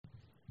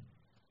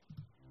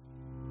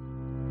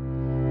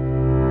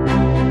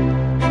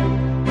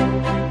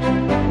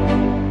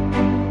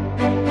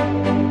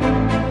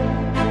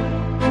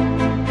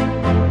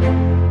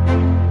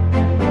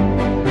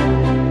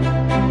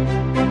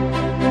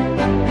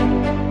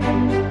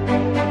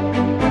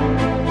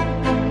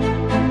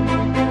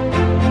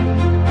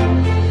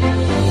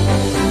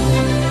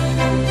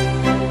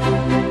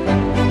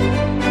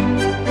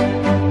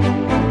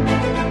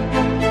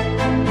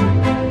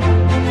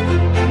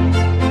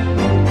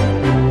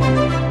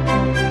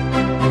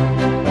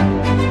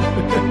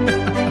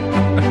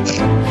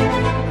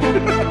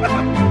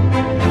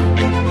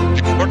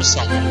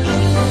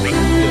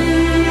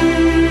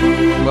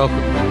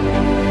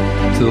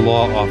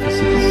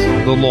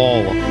offices, the law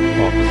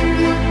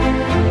offices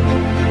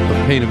of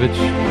Peinovich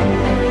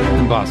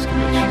and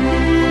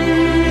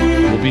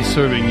Boskovich will be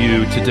serving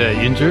you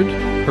today, injured,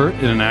 hurt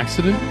in an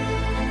accident.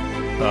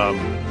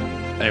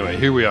 Anyway,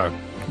 here we are.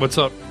 What's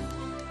up?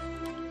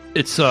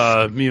 It's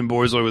me and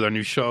Borzoi with our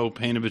new show,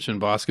 Peinovich and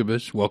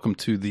Boskovich. Welcome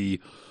to the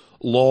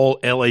LAWL,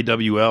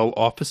 L-A-W-L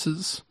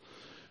offices.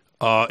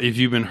 If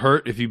you've been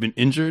hurt, if you've been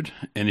injured,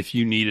 and if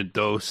you need a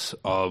dose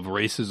of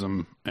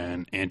racism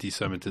and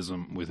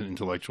anti-Semitism with an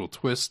intellectual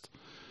twist,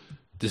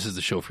 this is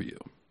the show for you.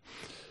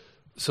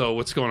 So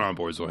what's going on,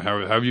 Borzoi?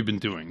 How have you been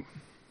doing?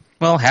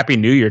 Well, Happy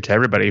New Year to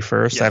everybody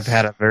first. Yes. I've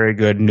had a very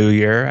good New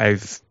Year.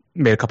 I've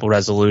made a couple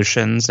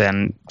resolutions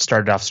and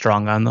started off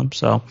strong on them.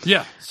 So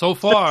yeah, so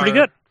far, pretty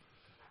good.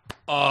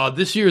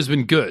 This year has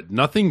been good.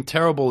 Nothing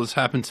terrible has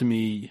happened to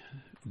me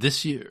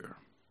this year.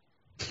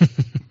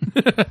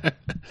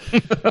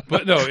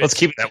 But no, let's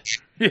keep it that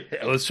way.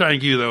 Yeah, let's try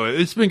and keep it that way.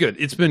 It's been good.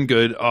 It's been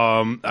good.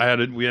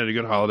 We had a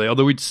good holiday,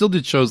 although we still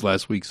did shows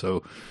last week.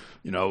 So,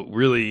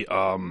 really,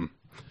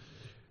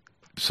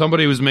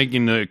 somebody was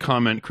making a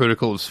comment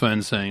critical of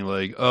Sven, saying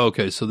like, "Oh,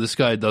 okay, so this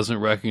guy doesn't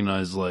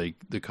recognize like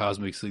the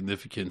cosmic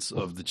significance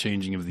of the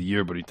changing of the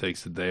year, but he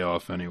takes the day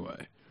off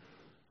anyway."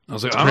 I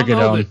was like, I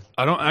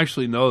don't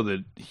actually know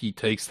that he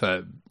takes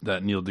that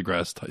Neil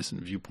deGrasse Tyson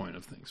viewpoint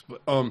of things,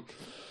 but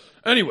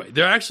anyway,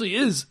 there actually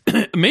is,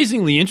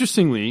 amazingly,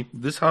 interestingly,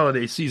 this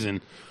holiday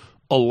season,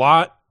 a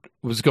lot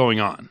was going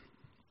on.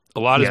 A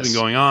lot has been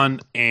going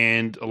on,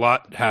 and a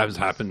lot has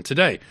happened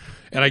today.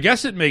 And I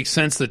guess it makes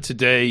sense that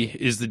today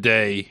is the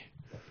day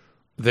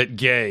that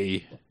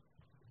Gay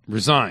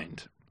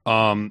resigned.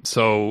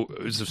 So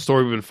it's a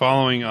story we've been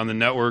following on the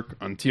network,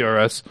 on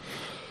TRS,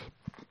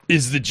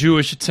 is the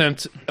Jewish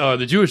attempt,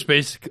 the Jewish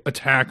basic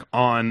attack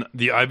on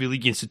the Ivy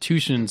League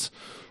institutions,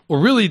 or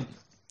really,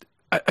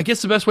 I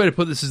guess the best way to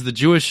put this is the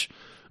Jewish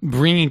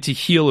bringing to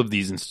heel of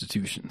these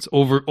institutions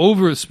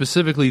over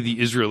specifically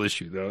the Israel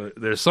issue.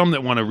 There's some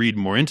that want to read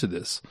more into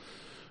this,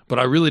 but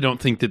I really don't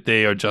think that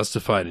they are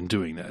justified in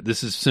doing that.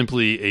 This is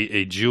simply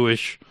a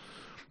Jewish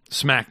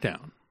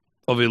smackdown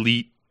of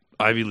elite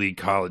Ivy League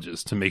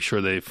colleges to make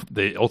sure they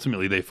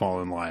ultimately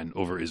fall in line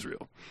over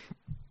Israel.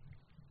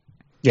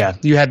 Yeah,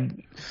 you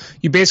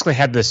basically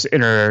had this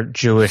inner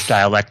Jewish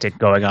dialectic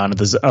going on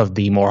of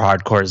the more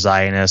hardcore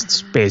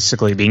Zionists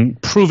basically being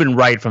proven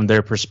right from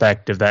their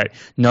perspective that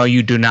no,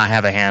 you do not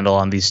have a handle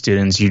on these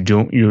students. We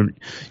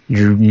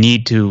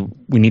need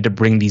to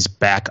bring these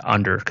back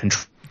under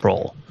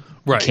control.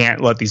 Right. You can't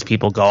let these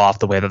people go off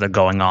the way that they're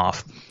going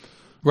off.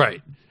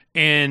 Right.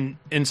 And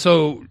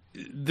so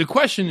the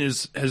question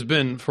has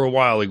been for a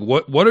while, like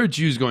what are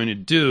Jews going to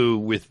do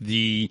with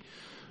the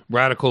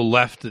radical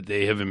left that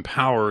they have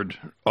empowered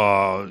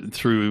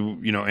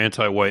through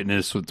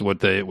anti-whiteness, with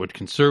what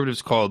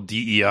conservatives call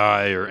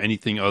DEI or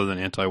anything other than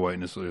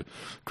anti-whiteness, or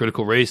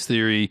critical race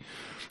theory,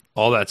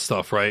 all that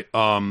stuff, right?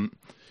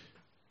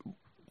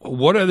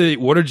 What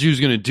are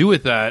Jews going to do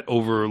with that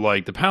over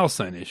like the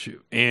Palestine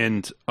issue?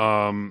 And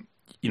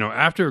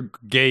after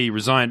Gay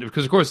resigned,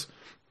 because of course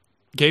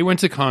Gay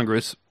went to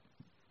Congress,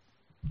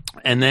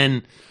 and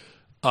then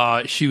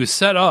she was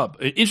set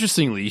up.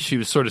 Interestingly, she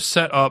was sort of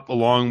set up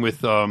along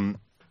with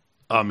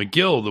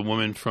McGill, the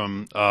woman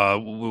from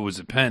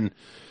Penn.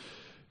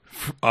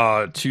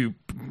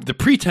 The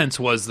pretense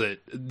was that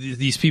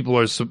these people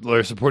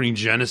are supporting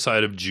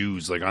genocide of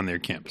Jews, like on their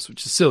campus,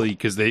 which is silly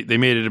because they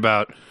made it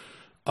about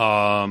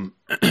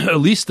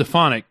Elise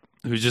Stefanik,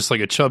 who's just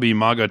like a chubby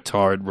MAGA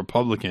tard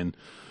Republican,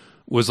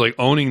 was like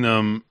owning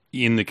them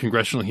in the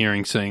congressional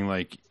hearing, saying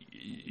like,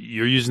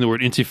 you're using the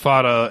word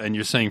intifada, and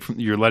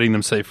you're letting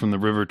them say from the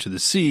river to the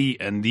sea,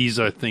 and these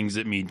are things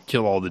that mean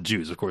kill all the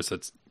Jews. Of course,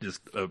 that's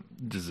just a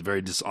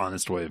very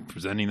dishonest way of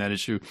presenting that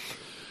issue.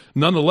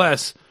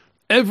 Nonetheless,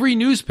 every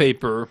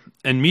newspaper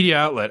and media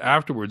outlet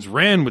afterwards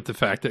ran with the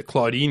fact that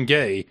Claudine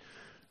Gay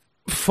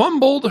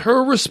fumbled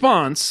her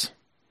response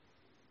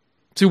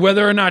to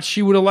whether or not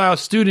she would allow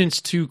students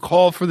to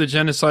call for the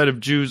genocide of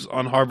Jews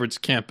on Harvard's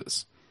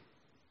campus.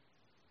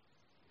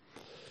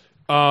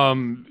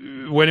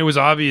 When it was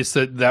obvious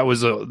that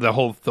was the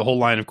whole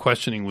line of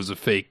questioning was a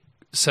fake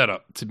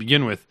setup to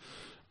begin with,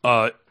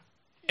 and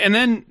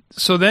then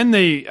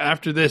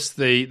after this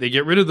they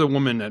get rid of the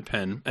woman at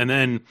Penn, and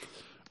then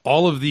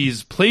all of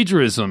these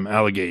plagiarism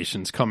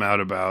allegations come out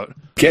about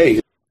Gay,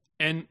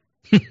 and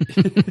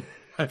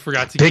I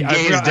forgot to big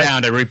gay is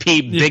down. I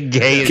repeat, big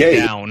gay is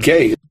down.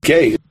 Gay.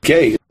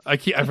 I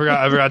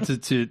forgot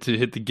to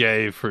hit the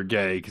gay for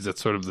gay because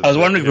that's sort of the. I was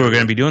wondering if we were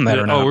going to be doing that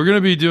or not. Oh, we're going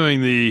to be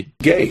doing the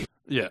gay.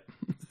 Yeah.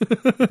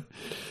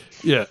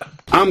 Yeah.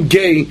 I'm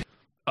gay.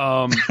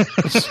 Wow,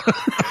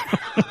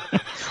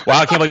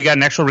 I can't believe you got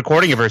an actual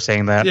recording of her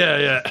saying that.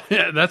 Yeah.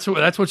 That's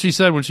what she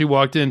said when she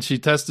walked in. She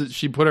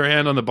put her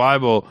hand on the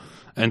Bible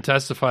and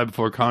testified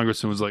before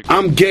Congress and was like,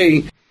 I'm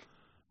gay.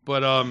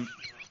 But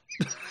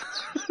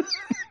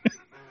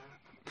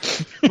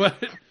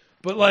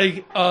but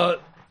like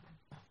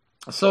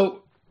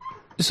so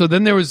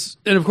then there was,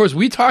 and of course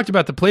we talked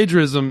about the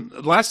plagiarism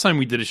last time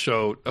we did a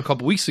show a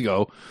couple weeks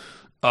ago,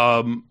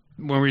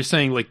 when we were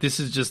saying like this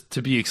is just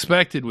to be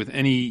expected with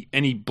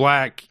any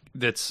black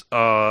that's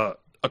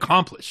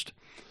accomplished,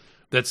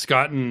 that's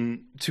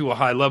gotten to a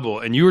high level.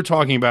 And you were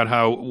talking about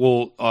how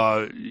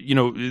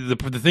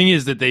the thing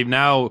is that they've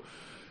now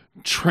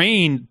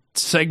trained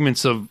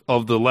segments of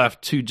the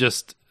left to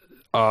just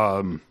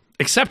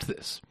accept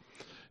this.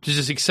 To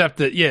just accept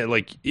that,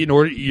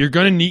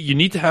 you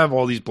need to have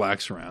all these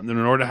blacks around. And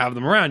in order to have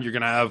them around, you're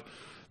going to have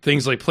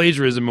things like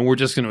plagiarism, and we're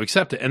just going to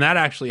accept it. And that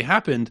actually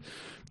happened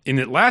in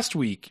it last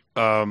week.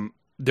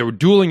 There were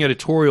dueling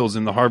editorials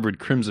in the Harvard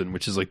Crimson,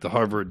 which is like the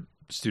Harvard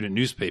student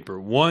newspaper.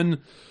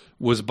 One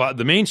was by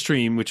the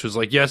mainstream, which was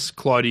like, yes,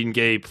 Claudine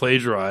Gay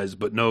plagiarized,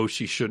 but no,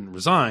 she shouldn't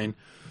resign.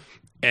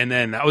 And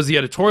then that was the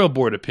editorial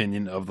board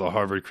opinion of the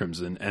Harvard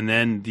Crimson. And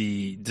then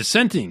the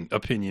dissenting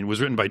opinion was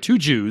written by two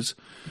Jews,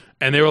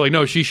 and they were like,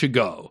 no, she should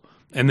go.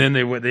 And then they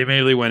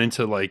immediately went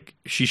into like,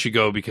 she should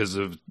go because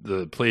of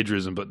the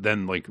plagiarism, but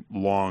then like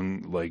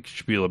long like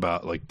spiel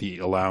about like the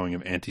allowing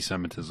of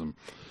anti-Semitism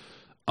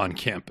on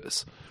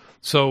campus.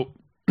 So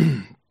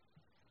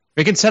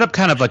we can set up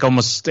kind of like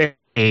almost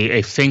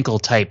a Finkel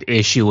type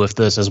issue with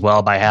this as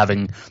well by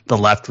having the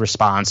left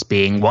response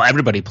being, well,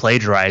 everybody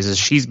plagiarizes.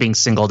 She's being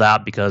singled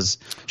out because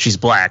she's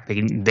black.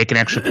 They can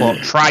actually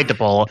try to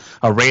pull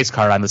a race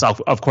card on this.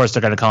 Of course,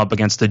 they're going to come up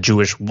against the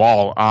Jewish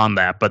wall on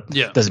that, but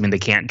doesn't mean they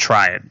can't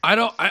try it.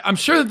 I'm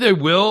sure that they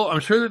will. I'm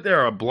sure that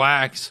there are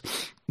blacks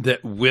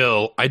that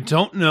will. I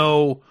don't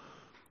know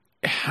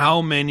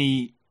how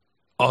many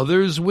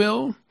others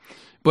will,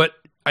 but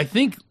I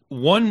think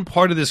one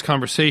part of this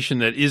conversation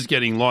that is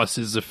getting lost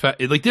is the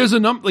fact, like, there's a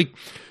number, like,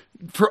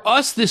 for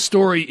us, this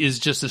story is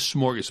just a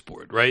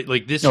smorgasbord, right?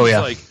 Like, this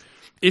like,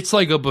 it's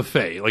like a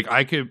buffet. Like,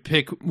 I could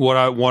pick what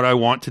I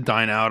want to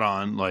dine out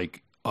on,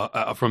 like,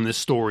 from this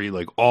story,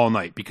 like, all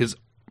night, because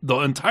the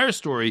entire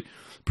story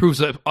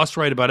proves us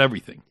right about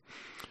everything.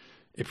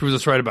 It proves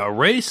us right about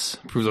race,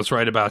 proves us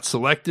right about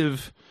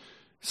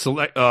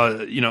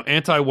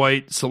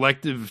anti-white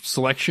selective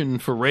selection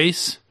for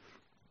race,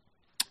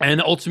 and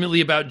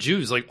ultimately about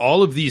Jews. Like,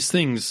 all of these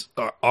things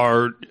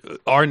are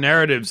our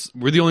narratives.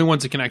 We're the only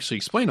ones that can actually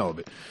explain all of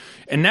it.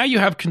 And now you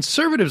have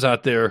conservatives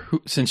out there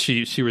who, since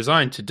she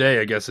resigned today,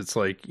 I guess it's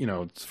like,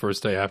 it's the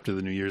first day after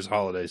the New Year's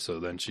holiday. So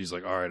then she's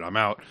like, all right, I'm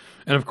out.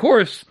 And of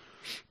course,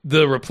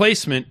 the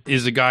replacement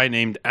is a guy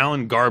named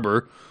Alan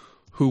Garber,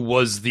 who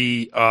was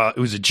it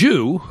was a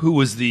Jew who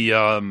was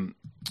the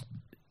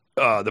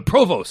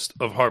provost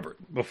of Harvard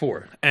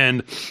before.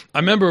 And I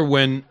remember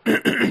when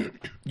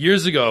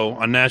years ago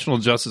on National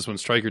Justice, when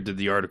Stryker did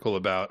the article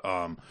about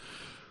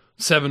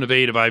 7 of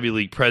 8 of Ivy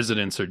League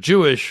presidents are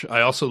Jewish,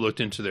 I also looked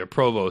into their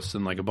provosts,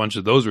 and like a bunch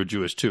of those were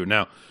Jewish too.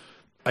 Now,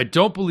 I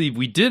don't believe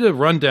we did a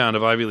rundown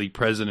of Ivy League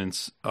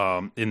presidents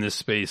in this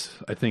space.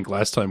 I think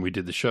last time we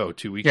did the show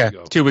 2 weeks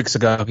ago. 2 weeks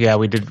ago. Yeah,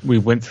 we did. We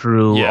went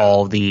through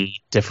all the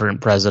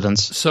different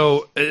presidents.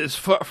 So,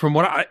 from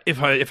what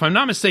if I'm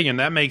not mistaken,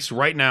 that makes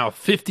right now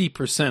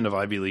 50% of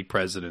Ivy League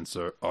presidents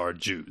are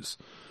Jews,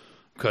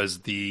 because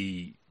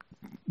the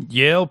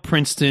Yale,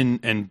 Princeton,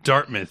 and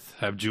Dartmouth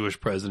have Jewish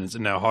presidents,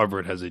 and now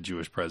Harvard has a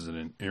Jewish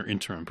president or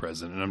interim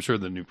president, and I'm sure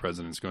the new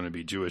president is going to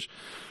be Jewish.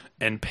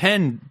 And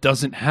Penn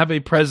doesn't have a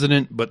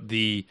president, but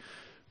the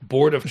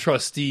board of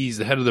trustees,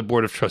 the head of the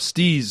board of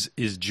trustees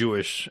is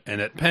Jewish.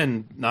 And at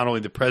Penn, not only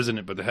the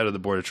president, but the head of the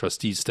board of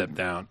trustees stepped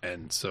down.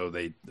 And so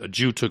a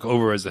Jew took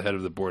over as the head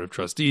of the board of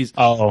trustees.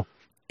 Oh,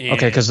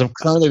 okay. Because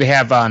currently they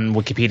have on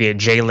Wikipedia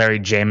J. Larry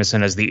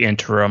Jameson as the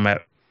interim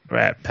at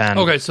Penn.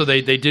 Okay, so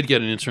they did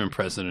get an interim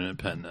president at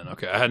Penn then.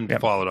 Okay, I hadn't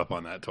followed up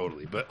on that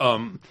totally. But,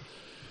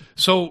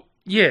 so,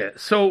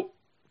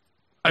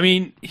 I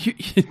mean,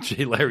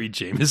 J. Larry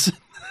Jameson.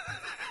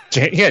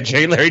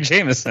 J. Larry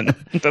Jameson.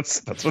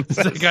 That's what it says. Is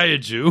that guy a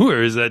Jew,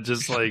 or is that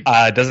just like...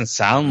 it doesn't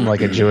sound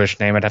like a Jewish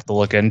name. I'd have to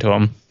look into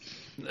him.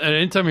 And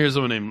anytime I hear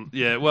someone named...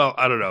 Yeah, well,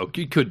 I don't know.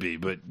 It could be,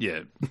 but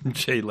yeah.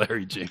 J.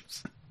 Larry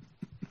Jameson.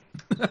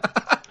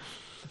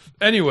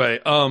 Anyway,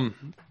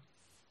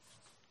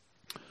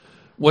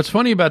 what's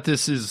funny about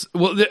this is...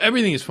 Well,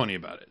 everything is funny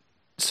about it.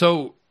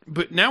 So,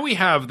 but now we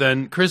have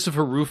then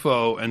Christopher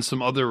Rufo and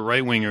some other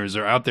right-wingers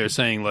are out there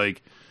saying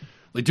like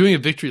doing a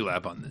victory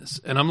lap on this.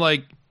 And I'm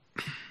like...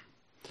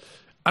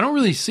 I don't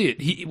really see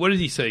it. What did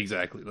he say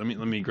exactly? Let me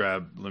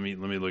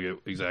look at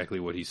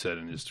exactly what he said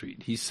in his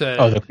tweet. He said,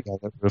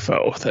 the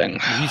Rufo thing.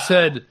 He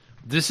said,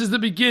 "This is the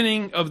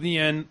beginning of the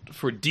end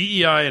for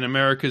DEI in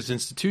America's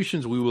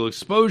institutions. We will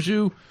expose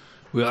you,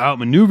 we'll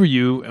outmaneuver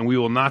you, and we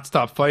will not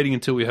stop fighting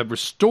until we have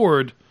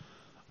restored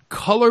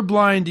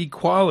colorblind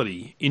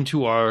equality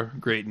into our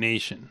great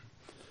nation."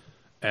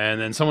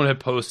 And then someone had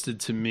posted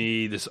to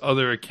me this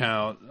other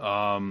account,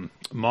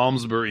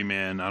 Malmesbury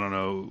Man. I don't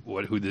know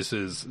who this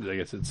is. I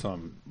guess it's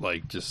some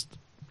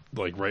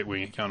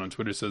right-wing account on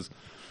Twitter. Says,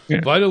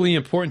 vitally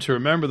important to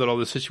remember that all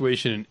the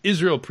situation in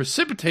Israel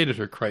precipitated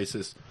her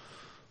crisis.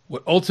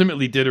 What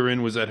ultimately did her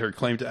in was that her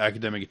claim to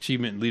academic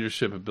achievement and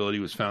leadership ability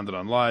was founded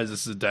on lies.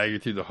 This is a dagger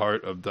through the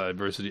heart of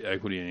diversity,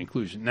 equity, and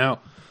inclusion. Now,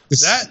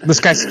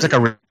 this guy seems like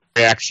a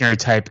reactionary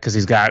type because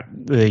he's got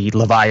the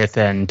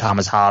Leviathan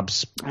Thomas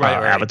Hobbes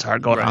avatar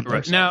going on.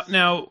 Right.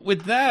 Now,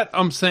 with that,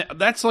 I'm saying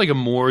that's like a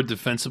more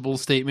defensible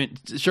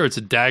statement. Sure, it's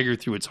a dagger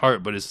through its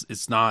heart, but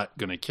it's not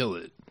going to kill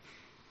it.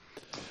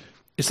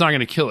 It's not going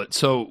to kill it.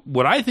 So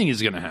what I think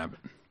is going to happen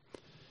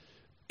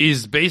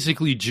is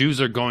basically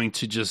Jews are going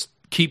to just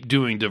keep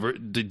doing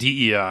the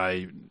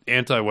DEI,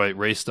 anti-white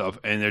race stuff,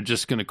 and they're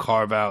just going to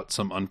carve out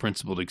some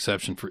unprincipled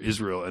exception for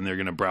Israel, and they're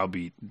going to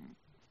browbeat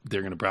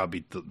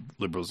the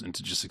liberals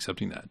into just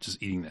accepting that,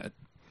 just eating that.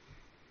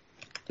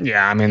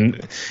 Yeah, I mean,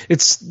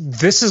 this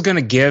is going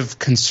to give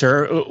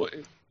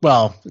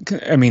not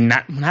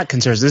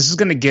conservatives. This is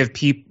going to give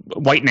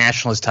white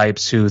nationalist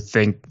types who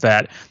think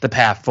that the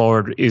path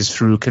forward is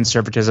through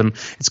conservatism.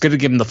 It's going to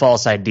give them the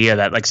false idea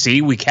that, like,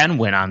 see, we can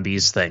win on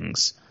these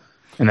things,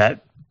 and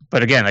that.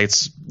 But again,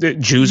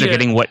 Jews are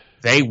getting what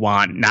they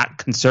want, not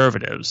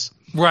conservatives.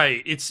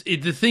 Right.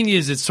 The thing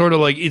is, it's sort of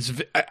like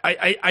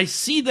I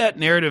see that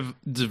narrative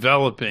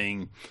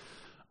developing.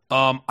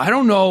 I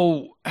don't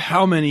know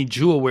how many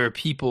Jew-aware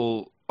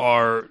people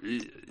are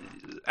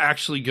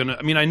actually gonna.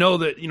 I mean, I know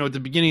that at the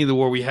beginning of the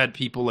war we had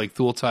people like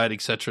Thultide,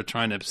 etc.,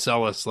 trying to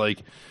sell us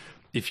like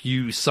if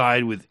you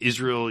side with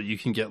Israel, you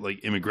can get like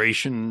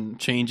immigration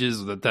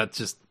changes.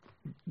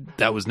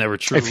 That was never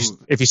true.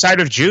 If you side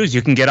with Jews,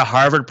 you can get a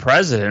Harvard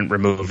president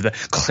removed.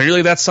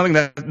 Clearly, that's something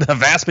that the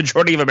vast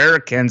majority of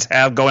Americans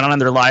have going on in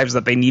their lives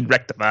that they need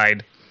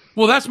rectified.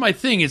 Well, that's my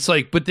thing. It's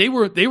like, but they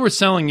were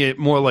selling it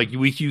more like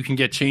you can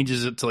get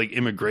changes to like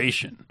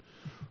immigration.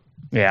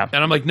 Yeah,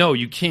 and I'm like, no,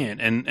 you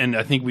can't. And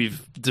I think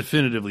we've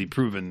definitively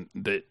proven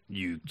that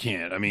you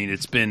can't. I mean,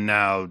 it's been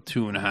now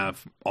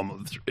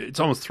 2.5, it's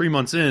almost 3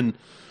 months in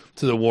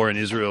to the war in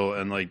Israel,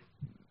 and like.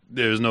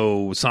 There's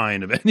no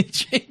sign of any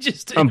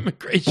changes to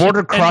immigration.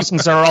 Border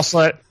crossings are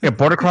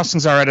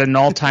at an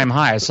all-time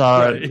high. I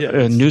saw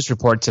a news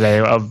report today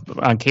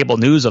on cable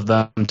news of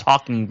them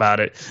talking about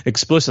it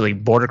explicitly.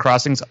 Border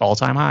crossings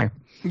all-time high.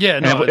 Yeah,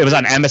 no, it was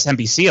on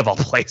MSNBC of all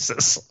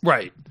places.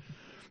 Right,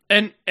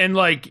 and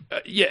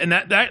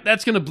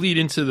that's going to bleed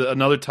into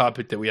another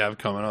topic that we have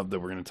coming up that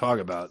we're going to talk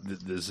about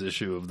this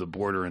issue of the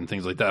border and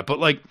things like that. But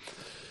like.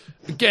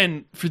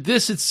 Again, for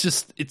this,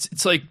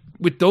 it's like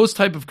with those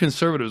type of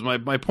conservatives,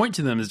 my point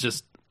to them is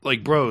just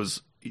like,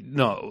 bros,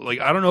 no, like,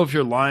 I don't know if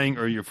you're lying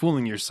or you're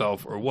fooling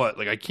yourself or what.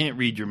 Like, I can't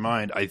read your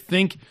mind. I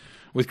think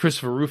with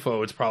Christopher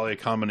Rufo, it's probably a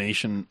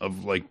combination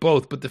of like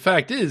both. But the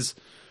fact is,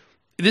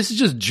 this is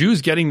just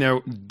Jews getting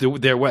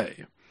their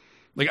way.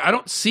 Like, I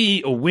don't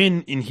see a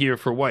win in here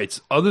for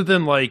whites other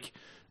than like,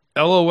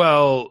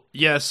 LOL,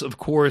 yes, of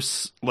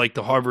course, like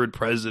the Harvard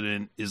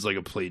president is like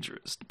a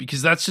plagiarist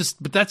because that's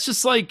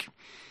just like,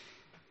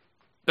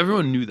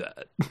 everyone knew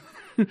that.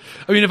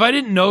 I mean, if I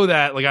didn't know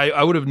that, like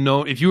I would have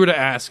known. If you were to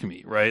ask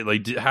me, right?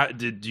 Like, do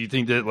you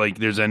think that like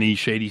there's any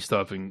shady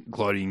stuff in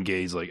Claudine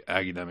Gay's like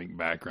academic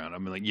background? I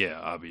mean, like, yeah,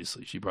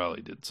 obviously she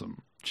probably did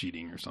some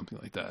cheating or something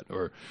like that,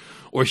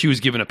 or she was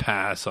given a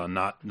pass on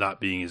not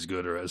being as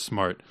good or as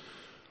smart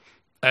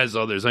as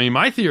others. I mean,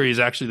 my theory is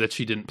actually that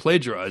she didn't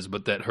plagiarize,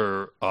 but that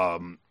her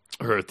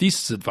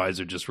thesis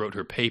advisor just wrote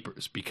her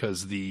papers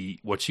because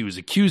what she was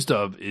accused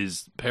of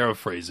is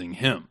paraphrasing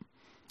him.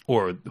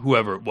 Or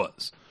whoever it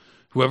was,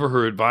 whoever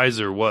her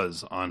advisor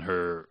was on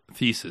her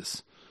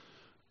thesis,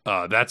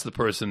 that's the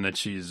person that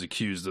she's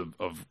accused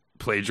of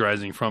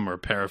plagiarizing from or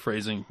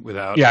paraphrasing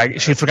without. Yeah,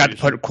 she forgot to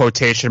put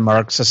quotation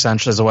marks.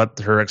 Essentially, is what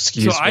her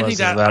excuse was.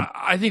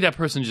 I think that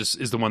person just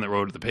is the one that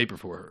wrote the paper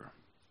for her.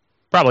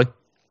 Probably.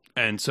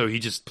 And so he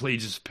just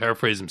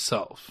paraphrased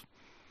himself.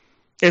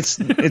 It's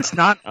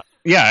not.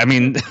 Yeah, I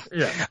mean,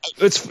 yeah.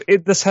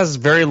 This has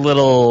very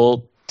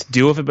little to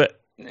do with it, but.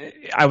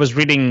 I was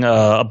reading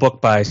a book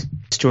by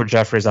Stuart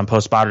Jeffries on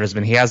postmodernism,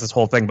 and he has this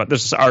whole thing. But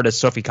there's this artist,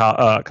 Sophie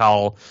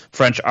Cowell,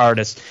 French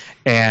artist,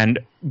 and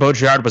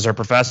Baudrillard was her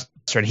professor,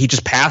 and he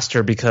just passed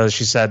her because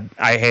she said,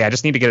 "I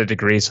just need to get a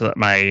degree so that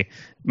my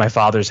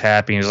father's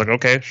happy." And he was like,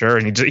 "Okay, sure."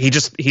 And he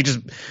just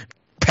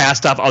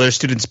passed off other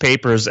students'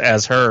 papers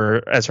as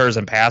hers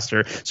and passed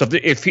her. So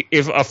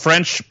if a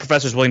French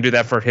professor is willing to do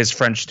that for his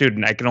French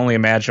student, I can only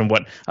imagine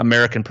what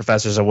American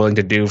professors are willing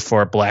to do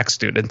for black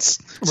students.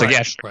 So right,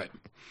 yeah, sure. Right.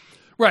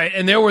 Right,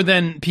 and there were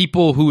then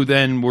people who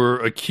then were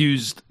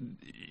accused,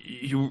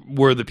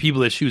 were the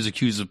people that she was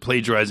accused of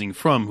plagiarizing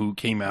from, who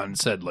came out and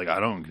said, like, I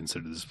don't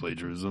consider this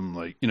plagiarism,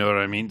 like, you know what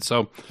I mean?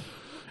 So,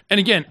 and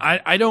again,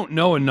 I don't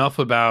know enough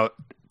about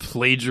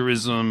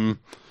plagiarism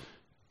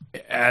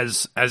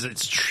as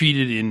it's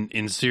treated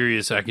in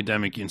serious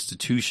academic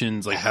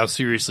institutions, like how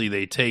seriously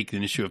they take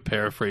an issue of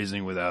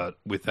paraphrasing without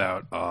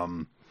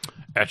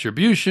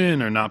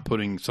attribution or not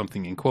putting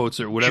something in quotes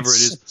or whatever it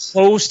is. It's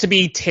supposed to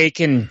be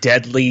taken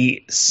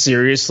deadly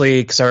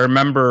seriously because I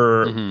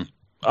remember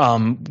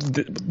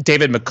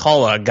David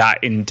McCullough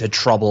got into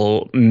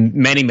trouble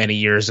many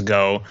years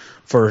ago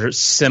for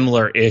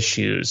similar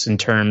issues in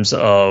terms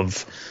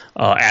of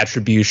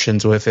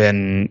attributions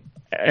within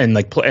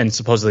and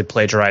supposedly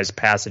plagiarized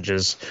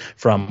passages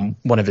from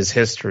one of his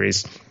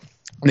histories.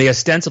 they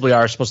ostensibly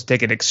are supposed to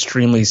take it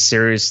extremely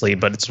seriously,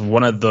 but it's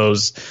one of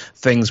those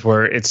things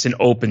where it's an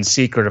open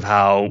secret of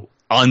how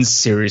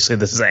unseriously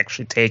this is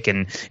actually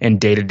taken in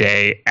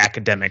day-to-day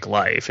academic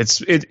life.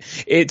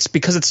 It's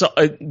because it's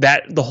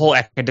that the whole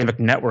academic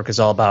network is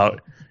all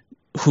about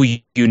who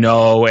you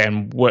know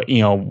and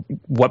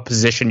what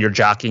position you're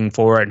jockeying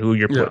for and who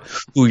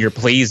you're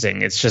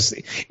pleasing.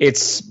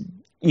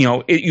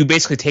 You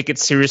basically take it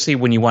seriously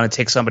when you want to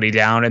take somebody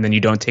down, and then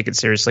you don't take it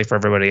seriously for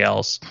everybody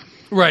else.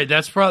 Right.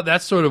 That's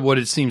sort of what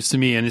it seems to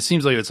me, and it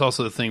seems like it's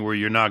also the thing where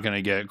you're not going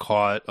to get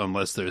caught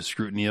unless there's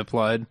scrutiny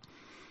applied.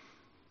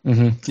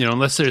 Mm-hmm.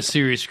 Unless there's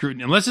serious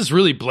scrutiny, unless it's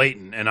really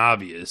blatant and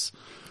obvious.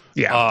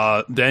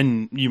 Yeah.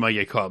 Then you might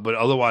get caught, but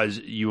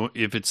otherwise,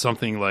 if it's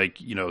something like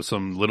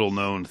some little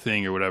known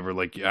thing or whatever,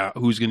 like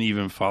who's going to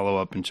even follow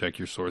up and check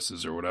your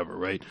sources or whatever,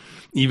 right?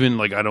 Even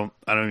like I don't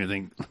even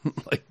think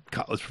like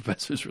college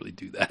professors really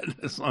do that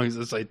as long as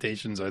the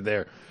citations are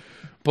there.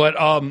 But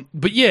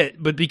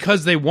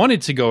because they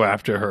wanted to go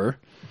after her,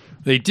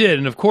 they did,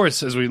 and of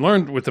course, as we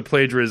learned with the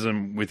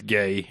plagiarism with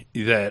Gay,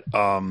 that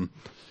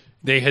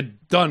they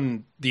had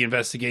done the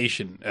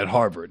investigation at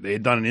Harvard. They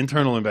had done an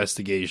internal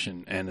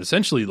investigation and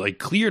essentially like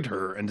cleared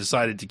her and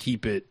decided to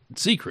keep it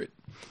secret,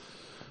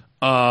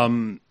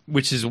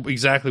 which is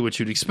exactly what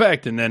you'd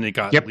expect. And then it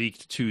got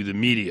leaked to the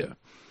media,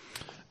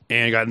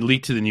 and it got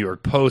leaked to the New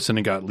York Post, and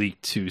it got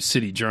leaked to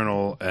City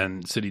Journal.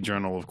 And City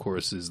Journal, of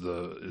course, is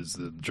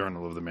the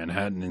journal of the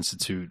Manhattan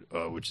Institute,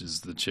 which is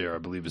the chair, I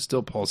believe, is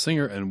still Paul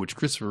Singer, and which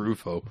Christopher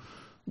Rufo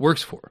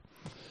works for.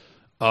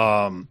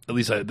 At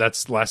least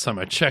that's the last time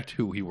I checked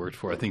who he worked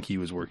for. I think he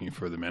was working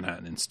for the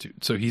Manhattan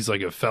Institute. So he's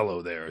like a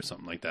fellow there or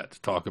something like that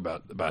to talk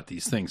about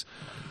these things.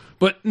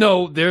 But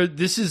no,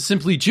 this is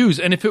simply Jews.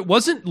 And if it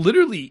was not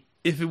literally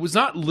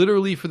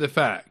for the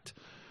fact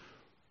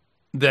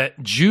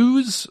that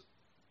Jews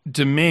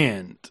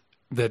demand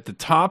that the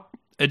top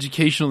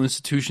educational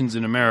institutions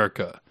in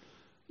America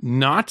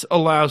not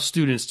allow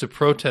students to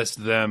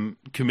protest them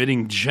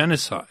committing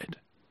genocide,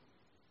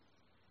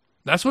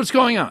 that's what's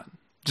going on.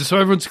 Just so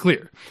everyone's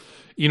clear,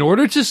 in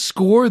order to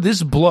score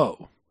this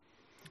blow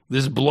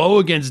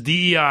against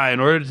DEI, in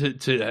order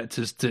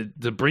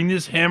to bring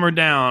this hammer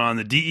down on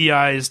the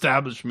DEI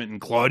establishment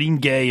and Claudine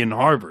Gay and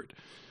Harvard,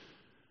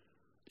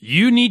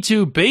 you need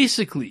to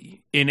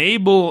basically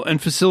enable and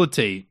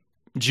facilitate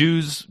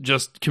Jews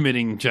just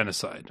committing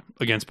genocide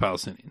against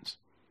Palestinians.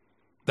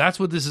 That's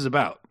what this is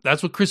about.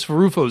 That's what Christopher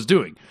Rufo is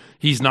doing.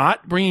 He's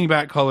not bringing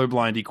back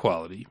colorblind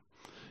equality.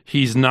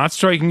 He's not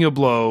striking a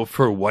blow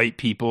for white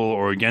people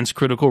or against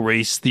critical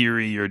race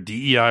theory or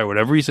DEI or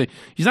whatever he's saying.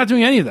 He's not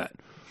doing any of that.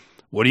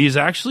 What he is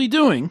actually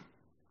doing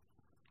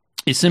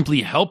is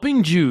simply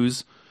helping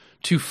Jews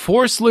to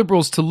force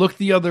liberals to look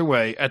the other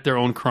way at their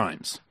own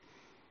crimes.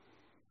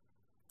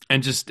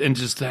 And just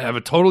have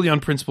a totally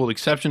unprincipled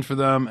exception for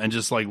them and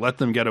just like let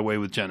them get away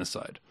with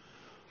genocide.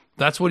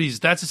 That's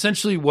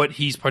essentially what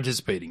he's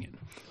participating in.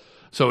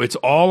 So it's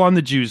all on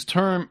the Jews'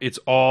 term. It's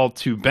all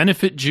to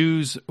benefit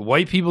Jews.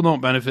 White people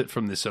don't benefit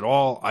from this at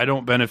all. I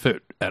don't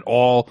benefit at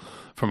all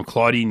from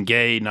Claudine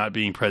Gay not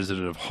being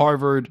president of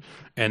Harvard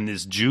and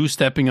this Jew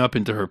stepping up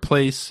into her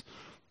place.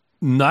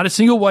 Not a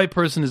single white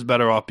person is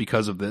better off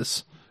because of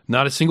this.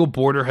 Not a single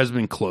border has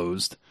been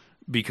closed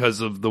because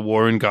of the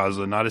war in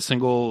Gaza. Not a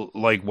single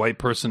white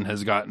person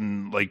has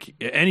gotten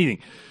anything.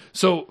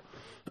 So,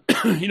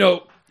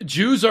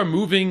 Jews are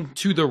moving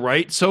to the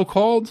right,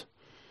 so-called.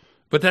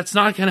 But that's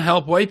not going to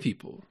help white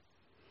people.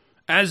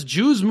 As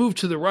Jews move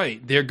to the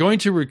right, they're going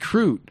to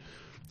recruit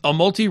a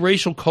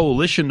multiracial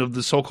coalition of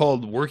the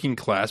so-called working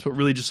class, but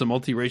really just a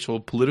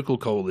multiracial political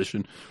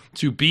coalition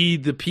to be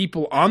the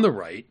people on the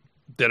right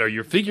that are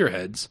your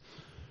figureheads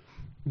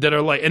that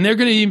are and they're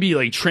going to even be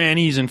like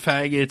trannies and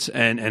faggots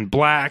and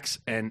blacks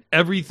and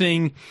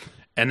everything.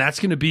 And that's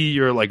going to be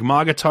your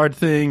MAGA-tard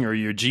thing or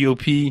your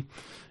GOP.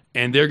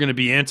 And they're going to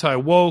be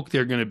anti-woke.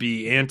 They're going to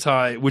be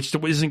which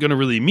isn't going to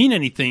really mean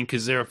anything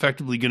because they're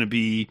effectively going to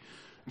be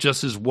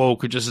just as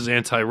woke or just as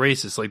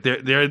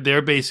anti-racist.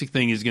 Their basic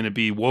thing is going to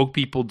be woke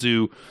people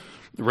do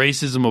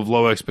racism of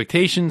low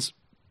expectations.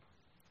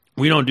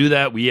 We don't do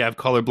that. We have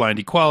colorblind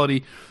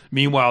equality.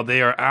 Meanwhile,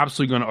 they are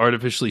absolutely going to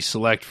artificially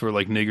select for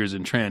niggers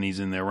and trannies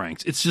in their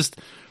ranks.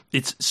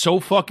 It's so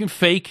fucking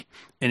fake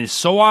and it's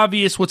so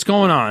obvious what's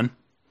going on.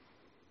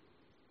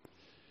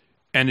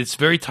 And it's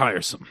very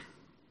tiresome.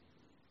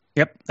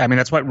 Yep. I mean,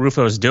 that's what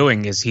Rufo is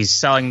doing is he's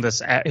selling this.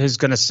 He's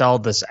going to sell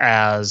this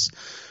as,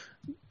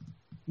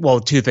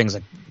 two things.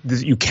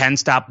 You can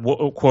stop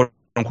quote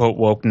unquote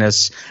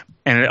wokeness.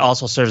 And it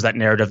also serves that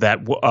narrative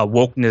that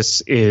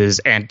wokeness is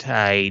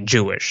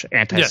anti-Jewish,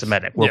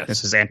 anti-Semitic. Yes.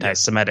 Wokeness is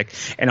anti-Semitic.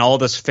 Yes. And all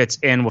this fits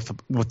in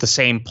with the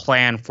same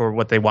plan for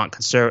what they want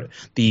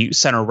the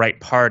center-right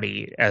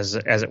party, as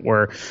it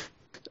were.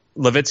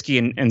 Levitsky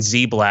and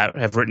Ziblatt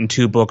have written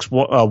two books,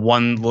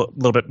 one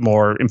little bit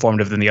more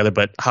informative than the other,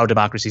 but How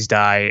Democracies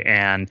Die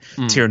and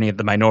Tyranny of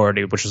the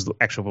Minority, which is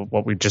actually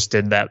what we just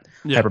did that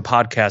hyper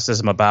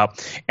podcastism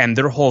about. And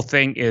their whole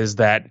thing is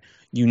that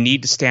you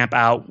need to stamp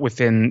out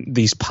within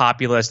these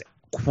populist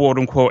quote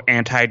unquote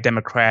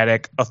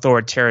anti-democratic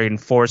authoritarian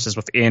forces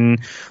within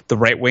the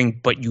right wing,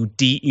 but you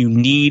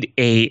need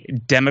a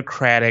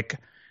democratic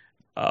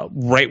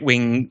right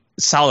wing,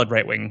 solid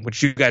right wing,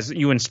 which you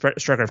and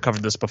Stricker have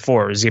covered this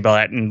before. Zebel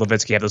and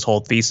Levitsky have this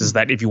whole thesis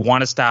that if you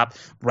want to stop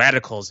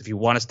radicals, if you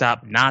want to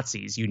stop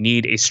Nazis, you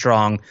need a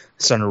strong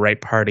center right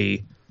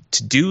party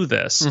to do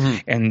this.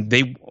 And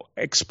they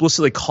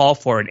explicitly call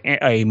for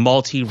a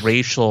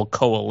multiracial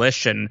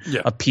coalition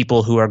of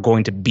people who are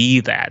going to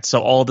be that.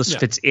 So all this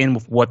fits in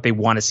with what they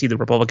want to see the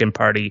Republican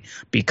Party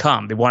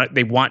become. They want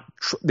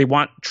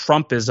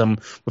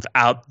Trumpism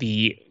without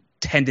the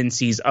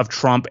tendencies of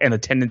Trump and the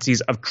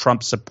tendencies of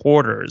Trump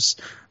supporters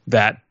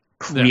that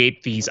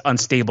create these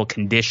unstable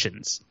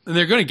conditions. And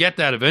they're going to get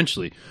that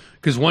eventually,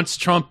 because once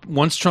Trump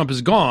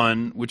is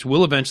gone, which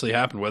will eventually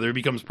happen, whether he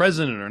becomes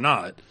president or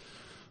not,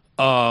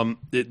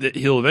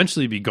 he'll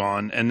eventually be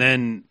gone, and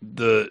then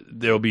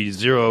there'll be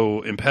zero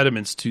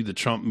impediments to the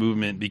Trump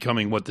movement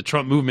becoming what the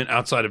Trump movement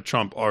outside of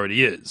Trump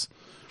already is.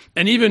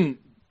 And even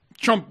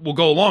Trump will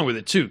go along with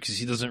it too, because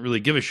he doesn't really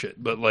give a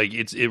shit. But like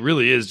it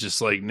really is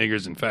just like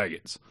niggers and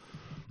faggots.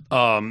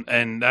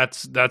 And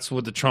that's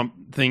what the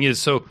Trump thing is.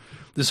 So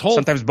this whole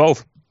sometimes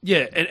both.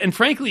 Yeah, and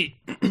frankly,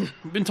 we've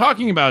been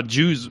talking about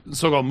Jews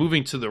so-called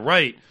moving to the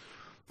right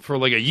for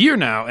like a year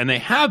now, and they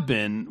have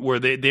been where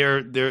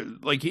they're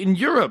like in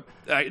Europe.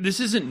 This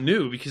isn't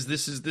new because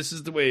this is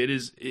the way it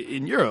is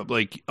in Europe.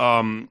 Like,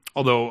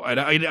 although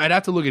I'd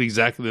have to look at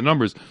exactly the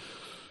numbers,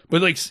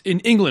 but like in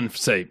England,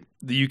 say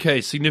the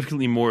UK,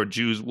 significantly more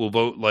Jews will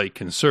vote like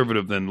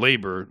conservative than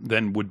Labour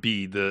than would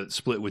be the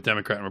split with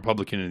Democrat and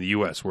Republican in the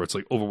US, where it's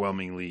like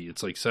overwhelmingly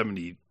it's like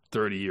 70-30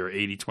 or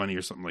 80-20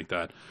 or something like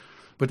that.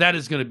 But that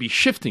is going to be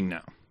shifting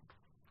now.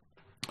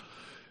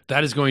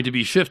 That is going to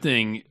be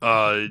shifting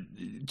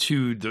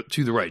to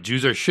the right.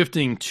 Jews are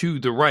shifting to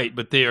the right,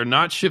 but they are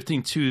not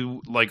shifting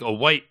to like a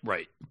white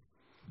right.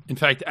 In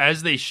fact,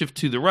 as they shift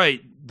to the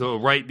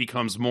right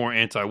becomes more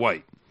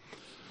anti-white.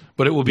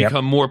 But it will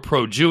become more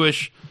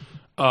pro-Jewish.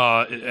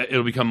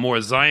 It'll become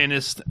more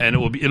Zionist, and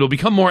it'll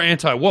become more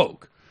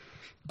anti-woke.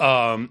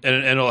 And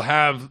it'll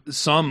have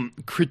some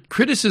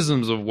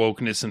criticisms of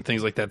wokeness and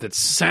things like that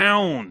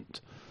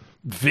sound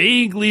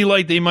vaguely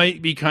like they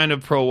might be kind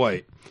of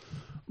pro-white,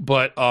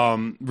 but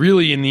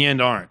really in the end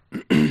aren't.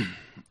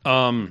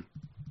 And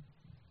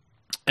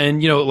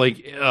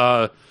like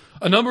a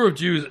number of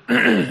Jews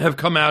have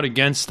come out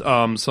against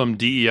some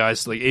DEI.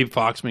 So, like Abe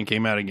Foxman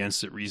came out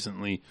against it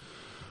recently,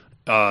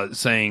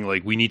 saying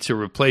like we need to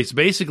replace.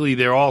 Basically,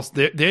 they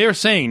are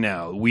saying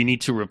now we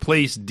need to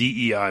replace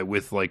DEI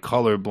with like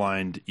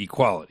colorblind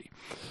equality.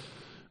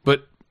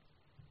 But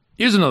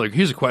here's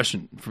a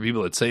question for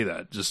people that say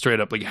that just straight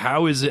up. Like,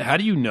 how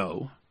do you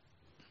know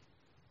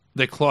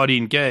that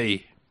Claudine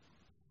Gay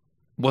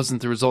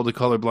wasn't the result of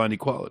colorblind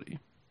equality?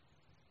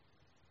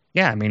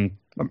 Yeah, I mean,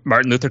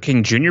 Martin Luther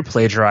King Jr.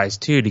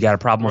 plagiarized too. Do you got a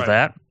problem with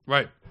that?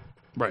 Right.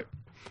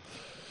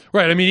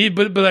 I mean,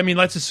 but I mean,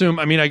 let's assume.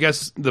 I mean, I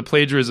guess the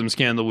plagiarism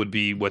scandal would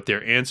be what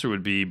their answer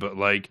would be, but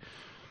like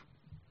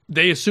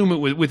they assume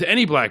it with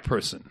any black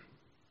person.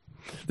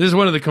 This is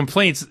one of the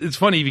complaints. It's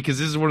funny because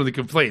this is one of the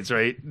complaints,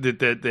 right?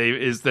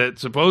 That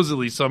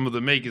supposedly some of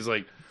them make is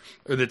like,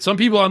 or that some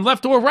people on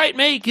left or right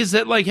make is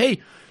that like, hey,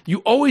 you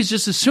always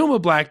just assume a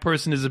black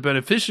person is a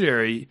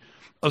beneficiary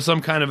of some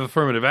kind of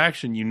affirmative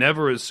action. You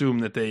never assume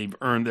that they've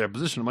earned their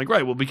position. I'm like,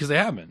 right, well, because they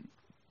haven't.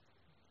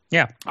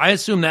 Yeah. I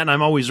assume that and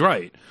I'm always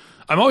right.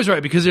 I'm always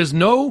right because there's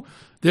no,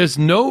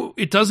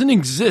 it doesn't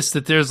exist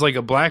that there's like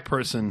a black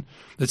person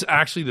that's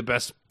actually the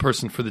best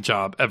person for the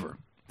job ever.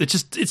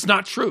 It's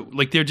not true.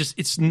 Like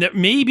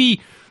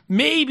maybe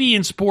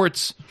in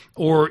sports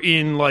or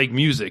in like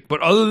music,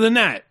 but other than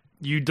that,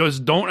 you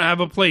just don't have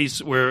a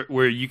place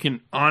where you can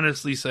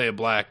honestly say a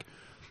black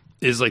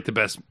is like the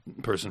best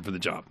person for the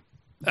job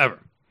ever.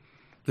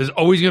 There's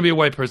always going to be a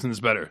white person that's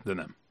better than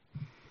them.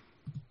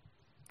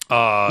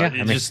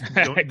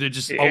 They're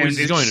just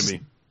always going to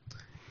be.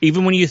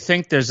 Even when you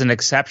think there's an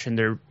exception,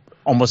 there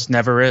almost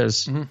never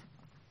is. Mm-hmm.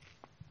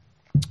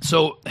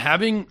 So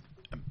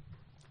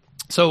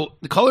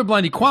the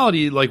colorblind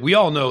equality, like we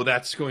all know,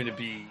 that's going to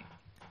be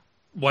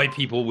white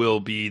people will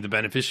be the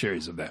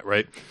beneficiaries of that,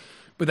 right?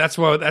 But that's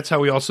how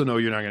we also know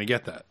you're not going to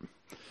get that.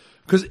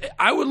 Because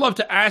I would love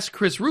to ask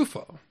Chris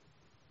Rufo,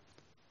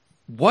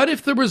 what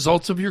if the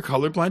results of your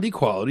colorblind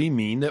equality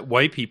mean that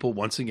white people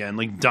once again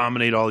like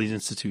dominate all these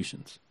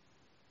institutions?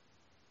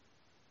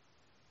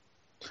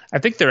 I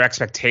think their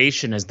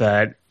expectation is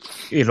that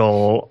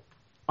it'll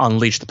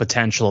unleash the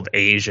potential of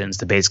Asians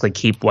to basically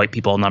keep white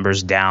people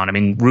numbers down. I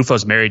mean,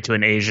 Rufo's married to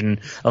an Asian.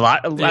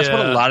 That's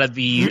where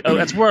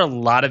a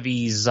lot of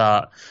these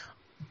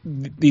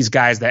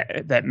guys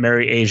that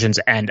marry Asians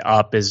end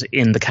up is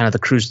in the kind of the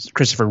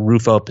Christopher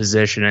Rufo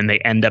position, and they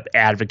end up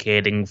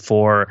advocating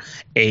for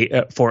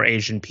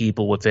Asian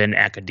people within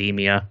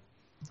academia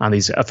on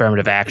these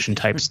affirmative action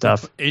type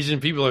stuff.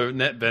 Asian people are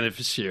net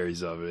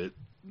beneficiaries of it.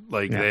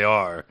 They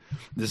are.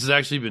 This has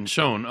actually been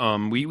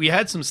shown. We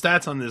had some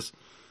stats on this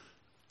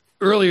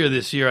earlier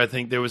this year. I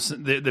think there was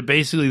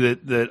basically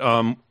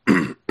that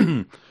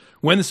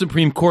when the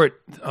Supreme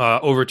Court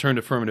overturned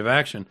affirmative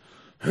action,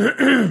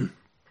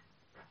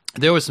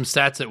 there were some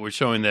stats that were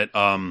showing that,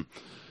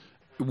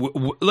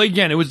 like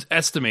again, it was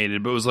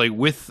estimated, but it was like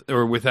with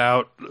or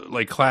without,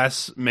 like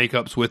class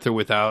makeups with or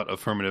without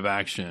affirmative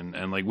action,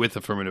 and like with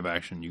affirmative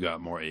action, you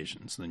got more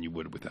Asians than you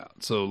would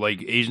without. So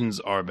like Asians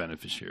are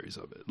beneficiaries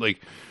of it.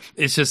 Like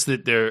it's just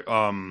that they're,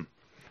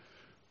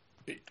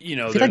 you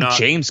know, I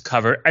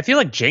feel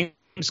like James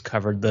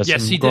covered this.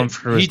 Yes, he going did.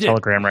 Through his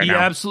telegram right now. He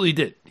absolutely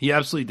did. He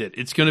absolutely did.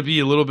 It's going to be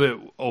a little bit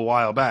a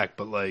while back,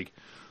 but like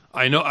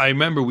I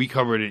remember we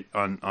covered it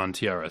on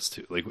TRS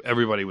too. Like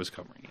everybody was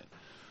covering it.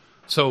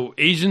 So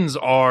Asians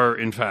are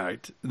in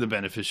fact the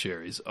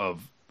beneficiaries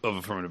of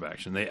affirmative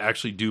action. They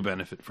actually do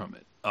benefit from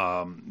it.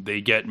 They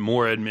get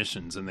more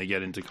admissions and they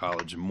get into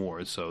college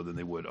more so than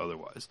they would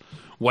otherwise.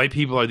 White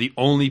people are the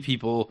only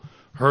people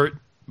hurt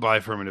by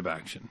affirmative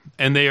action,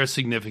 and they are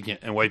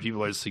significant, and white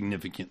people are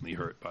significantly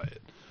hurt by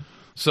it.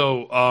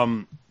 So,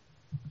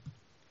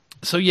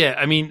 so yeah,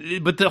 I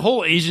mean, but the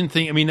whole Asian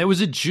thing, I mean, there was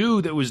a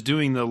Jew that was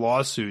doing the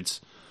lawsuits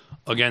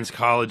against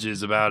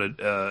colleges about it,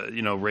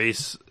 you know,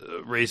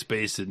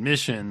 race-based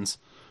admissions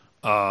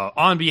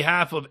on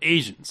behalf of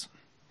Asians,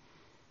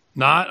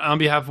 not on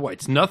behalf of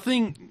whites.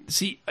 Nothing.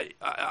 See,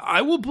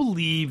 I will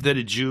believe that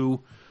a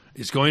Jew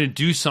is going to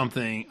do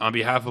something on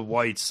behalf of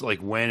whites, like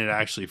when it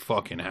actually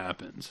fucking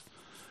happens.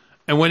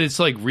 And when it's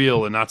like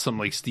real and not some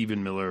like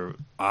Stephen Miller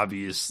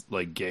obvious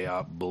like gay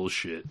op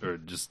bullshit or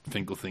just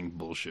Finkelthing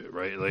bullshit,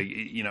 right? Like,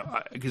 you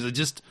know, because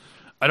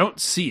I don't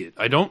see it.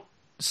 I don't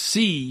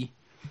see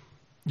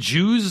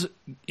Jews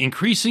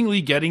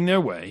increasingly getting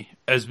their way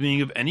as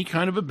being of any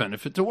kind of a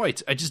benefit to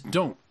whites. I just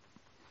don't.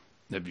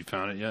 Have you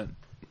found it yet?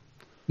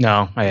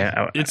 No.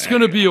 It's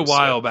going to be a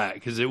while back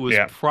because it was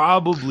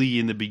probably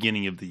in the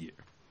beginning of the year.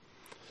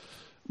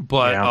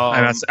 But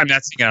yeah, I'm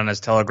not seeing it on his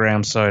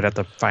Telegram, so I'd have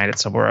to find it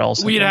somewhere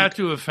else. We'd have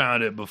to have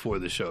found it before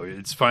the show.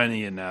 It's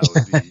finding it now.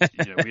 Would be,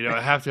 you know, we'd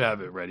have to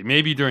have it ready.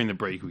 Maybe during the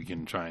break we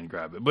can try and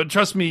grab it. But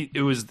trust me,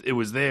 it was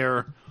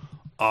there.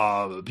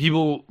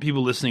 People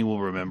listening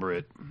will remember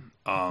it.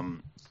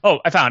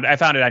 I found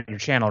it on your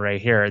channel right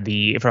here.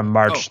 From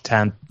March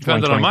 10th,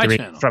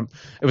 2023.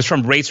 It was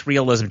from Race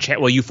Realism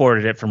Channel. Well, you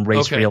forwarded it from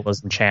Race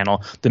Realism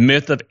Channel. The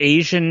myth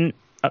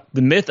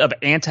of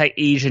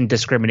anti-Asian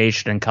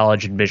discrimination in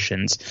college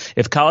admissions.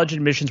 If college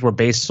admissions were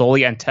based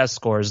solely on test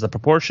scores, the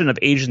proportion of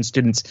Asian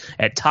students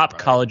at top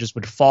colleges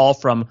would fall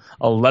from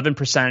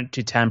 11%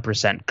 to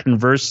 10%.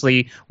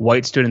 Conversely,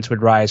 white students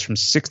would rise from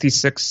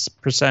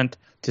 66%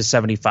 to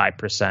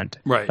 75%.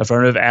 Right.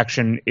 Affirmative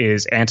action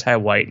is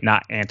anti-white,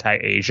 not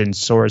anti-Asian.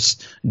 Source,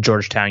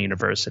 Georgetown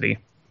University.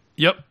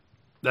 Yep.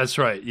 That's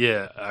right.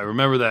 Yeah, I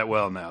remember that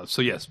well now.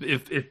 So yes,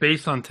 if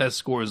based on test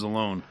scores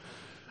alone.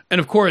 And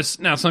of course,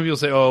 now some people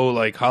say, "Oh,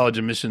 like college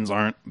admissions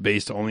aren't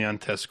based only on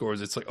test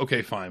scores." It's like,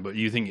 okay, fine, but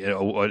you think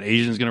an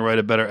Asian's going to write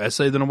a better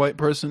essay than a white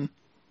person?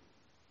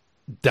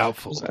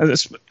 Doubtful.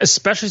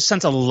 Especially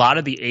since a lot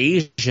of the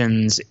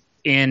Asians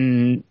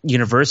in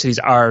universities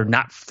are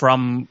not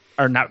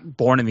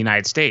born in the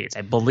United States.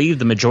 I believe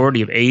the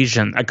majority of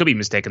Asian. I could be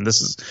mistaken.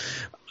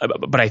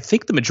 But I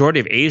think the majority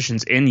of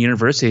Asians in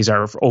universities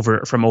are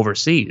from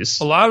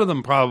overseas. A lot of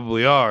them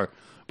probably are.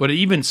 But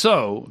even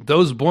so,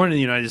 those born in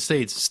the United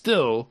States,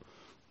 still,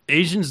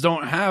 Asians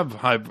don't have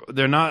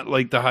they're not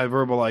like the high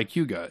verbal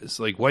IQ guys.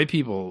 Like white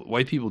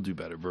people do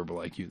better verbal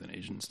IQ than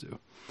Asians do.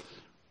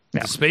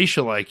 Yeah. The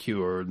spatial IQ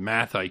or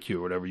math IQ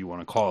or whatever you want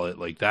to call it,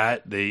 like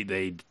that,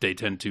 they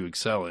tend to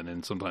excel in,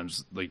 and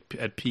sometimes like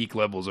at peak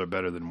levels are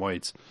better than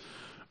whites.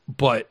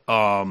 But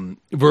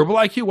verbal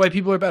IQ, white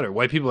people are better.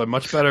 White people are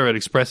much better at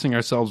expressing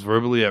ourselves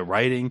verbally, at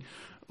writing.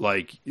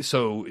 Like,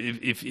 so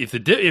if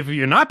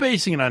you're not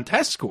basing it on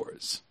test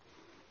scores,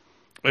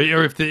 or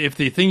if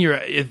the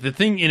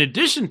thing in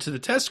addition to the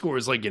test score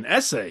is like an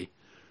essay,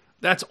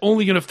 that's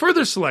only going to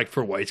further select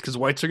for whites because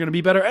whites are going to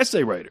be better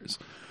essay writers.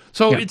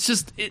 So it's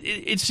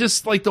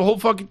just like the whole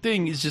fucking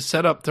thing is just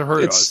set up to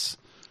hurt us.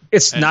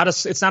 It's not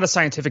a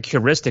scientific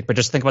heuristic, but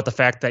just think about the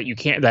fact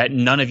that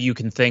none of you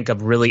can think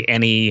of really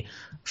any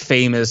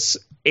famous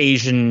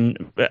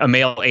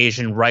male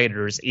Asian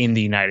writers in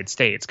the United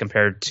States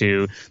compared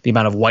to the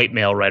amount of white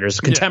male writers,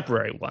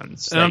 contemporary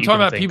ones. And I'm talking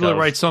about people that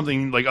write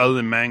something like other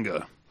than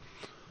manga.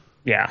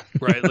 Yeah.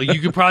 Right. Like you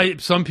could probably,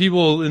 some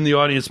people in the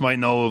audience might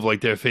know of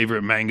like their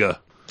favorite manga.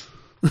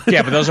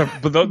 Yeah,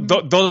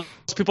 but those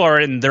people are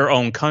in their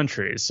own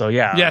countries. So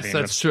yeah. Yes,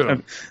 that's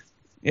true.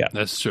 Yeah,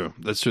 that's true.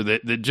 That's true.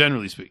 They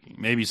generally speaking,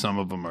 maybe some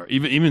of them are.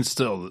 Even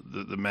still,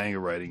 the manga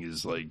writing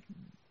is like,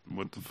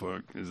 what the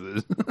fuck is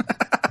this?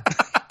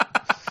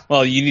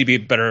 Well, you need to be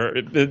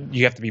better.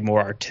 You have to be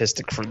more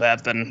artistic for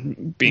that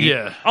than being.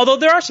 Yeah. Although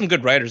there are some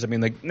good writers. I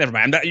mean, like, never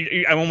mind.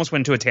 I almost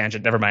went into a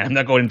tangent. Never mind. I'm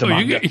not going into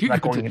manga.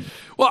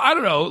 Well, I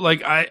don't know.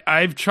 Like,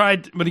 I've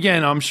tried, but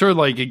again, I'm sure.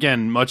 Like,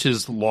 again, much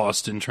is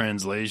lost in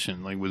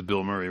translation. Like with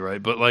Bill Murray,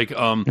 right? But like,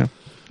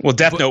 well,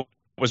 Death Note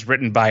was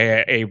written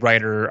by a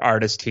writer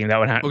artist team. That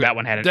one had an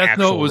Death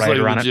actual Note was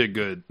writer like on legit it.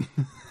 good.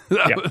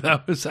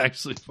 That was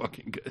actually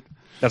fucking good.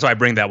 That's why I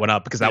bring that one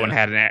up, because that one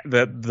had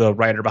the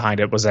writer behind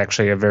it was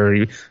actually a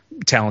very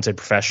talented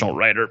professional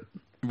writer.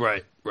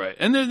 Right.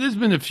 And there's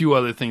been a few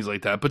other things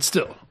like that, but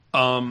still,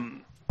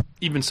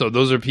 even so,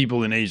 those are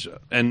people in Asia,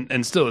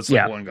 and still, it's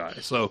like one guy.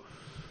 So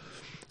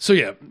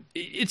yeah,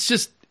 it's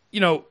just,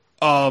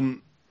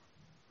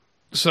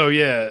 so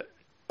yeah.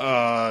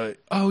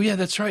 Oh yeah,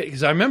 that's right.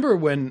 Because I remember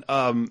when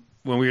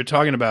we were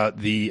talking about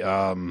the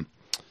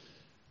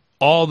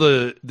all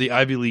the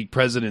Ivy League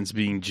presidents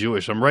being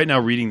Jewish. I'm right now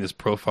reading this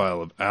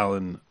profile of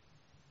Alan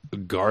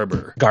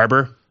Garber.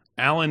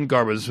 Alan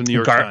Garber. This is from the New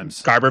York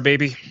Times. Garber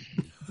baby.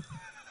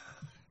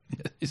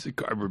 Yeah, he's a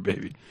Garber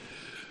baby.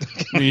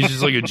 He's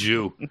just like a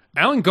Jew.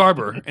 Alan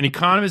Garber, an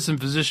economist and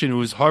physician who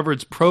was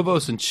Harvard's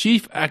provost and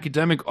chief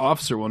academic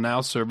officer, will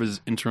now serve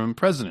as interim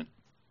president.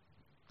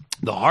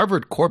 The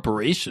Harvard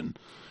Corporation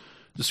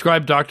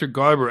described Dr.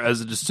 Garber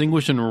as a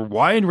distinguished and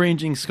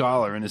wide-ranging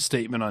scholar in a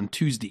statement on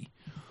Tuesday.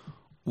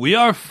 We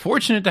are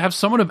fortunate to have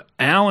someone of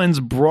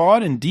Alan's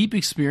broad and deep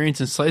experience,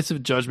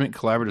 incisive judgment,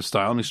 collaborative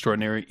style, and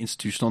extraordinary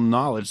institutional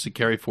knowledge to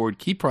carry forward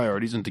key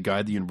priorities and to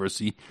guide the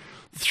university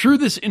through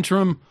this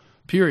interim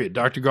period.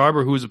 Dr.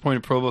 Garber, who was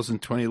appointed provost in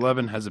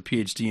 2011, has a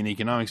PhD in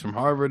economics from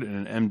Harvard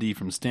and an MD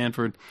from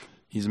Stanford.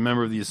 He's a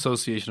member of the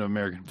Association of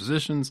American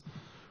Physicians,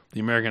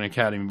 the American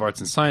Academy of Arts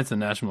and Science, the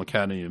National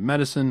Academy of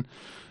Medicine.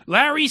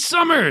 Larry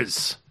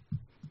Summers,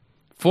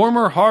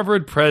 former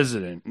Harvard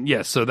president.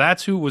 Yes, so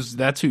that's who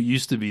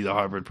used to be the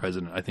Harvard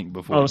president, I think,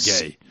 before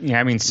gay. Yeah,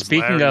 I mean,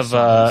 speaking of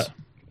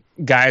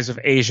guys with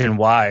Asian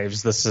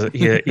wives,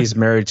 he's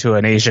married to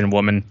an Asian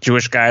woman.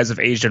 Jewish guys of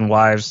Asian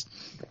wives.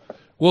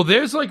 Well,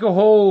 there's like a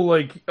whole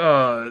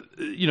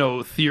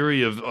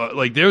theory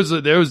of there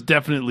was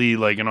definitely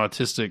like an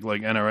autistic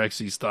like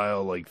anorexia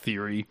style like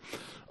theory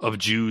of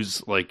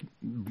Jews, like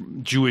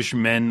Jewish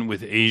men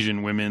with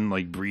Asian women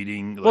like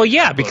breeding. Like, well,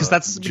 yeah, because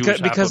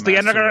because the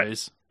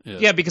race.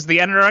 Because the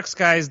NRX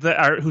guys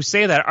who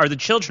say that are the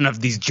children of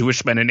these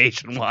Jewish men and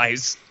Asian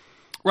wives.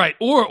 Right,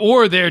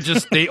 or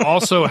they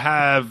also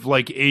have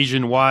like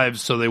Asian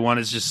wives, so they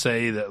want to just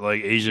say that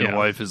like Asian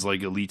wife is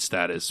like elite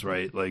status,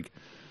 right? Like,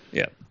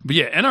 yeah. But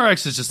yeah,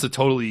 NRX is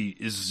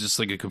just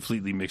like a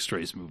completely mixed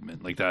race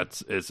movement. Like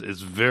it's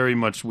very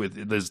much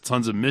there's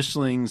tons of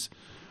Mishlings.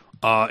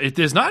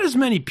 There's not as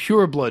many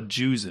pure blood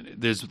Jews in it.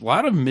 There's a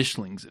lot of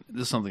Mishlings in it.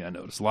 This is something I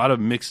noticed. A lot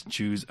of mixed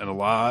Jews and a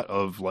lot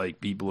of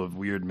like people of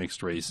weird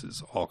mixed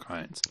races, all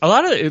kinds. A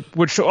lot of it,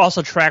 which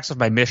also tracks with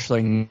my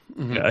Mishling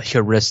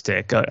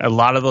heuristic. A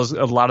lot of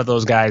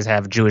those guys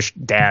have Jewish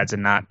dads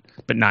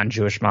but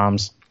non-Jewish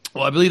moms.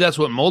 Well, I believe that's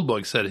what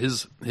Moldbug said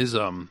his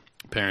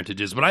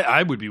parentage is, but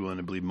I would be willing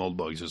to believe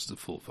Moldbug's just a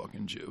full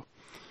fucking Jew.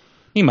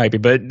 He might be,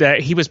 but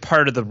he was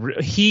part of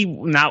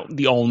not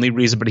the only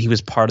reason, but he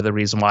was part of the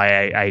reason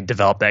why I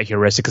developed that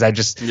heuristic, because I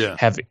just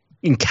have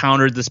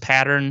encountered this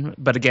pattern.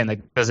 But again,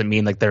 that doesn't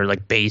mean like they're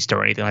like based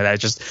or anything like that.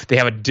 It's just they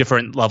have a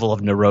different level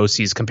of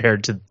neuroses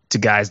compared to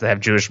guys that have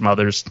Jewish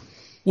mothers.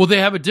 Well, they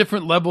have a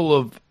different level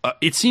of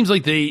it seems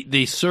like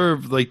they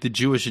serve like the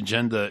Jewish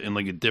agenda in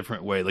like a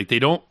different way. Like they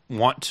don't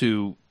want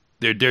to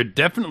they're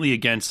definitely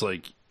against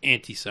like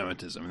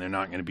anti-Semitism, and they're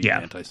not going to be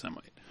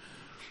anti-Semite.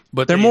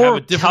 But they're more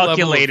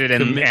calculated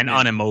and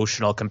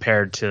unemotional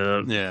compared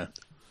to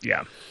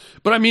yeah.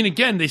 But I mean,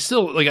 again, they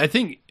still like. I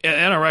think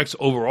NRX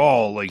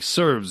overall like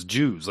serves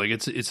Jews. Like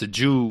it's a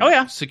Jew. Oh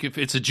yeah,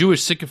 it's a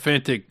Jewish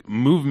sycophantic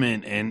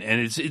movement, and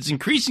it's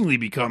increasingly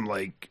become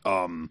like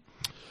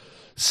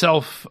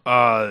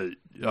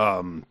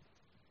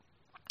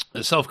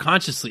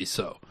self-consciously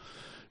so.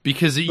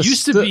 Because it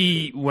used to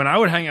be, when I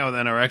would hang out with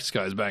NRX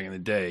guys back in the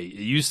day, it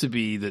used to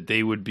be that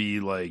they would be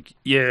like,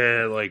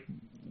 yeah, like,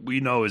 we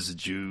know as the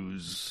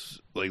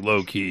Jews, like,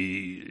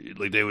 low-key,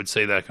 like, they would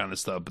say that kind of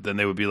stuff, but then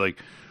they would be like,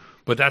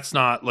 but that's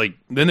not, like,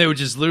 then they would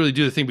just literally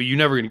do the thing, but you're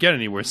never going to get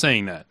anywhere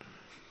saying that.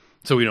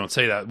 So we don't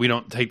say that. We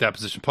don't take that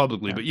position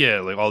publicly, but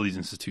like, all these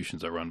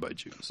institutions are run by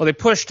Jews. Well, they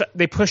pushed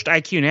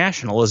IQ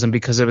nationalism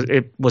because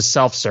it was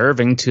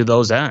self-serving to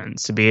those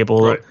ends, to be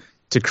able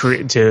to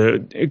create,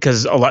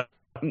 because a lot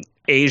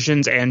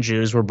Asians and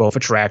Jews were both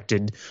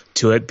attracted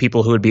to it.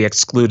 People who would be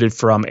excluded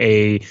from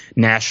a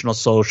national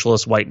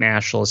socialist, white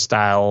nationalist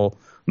style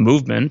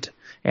movement,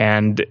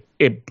 and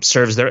it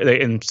serves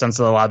in the sense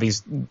that a lot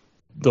of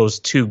those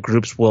two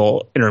groups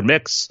will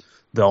intermix.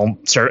 They'll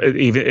serve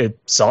it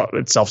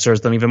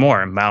self-serves them even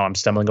more. And wow, I'm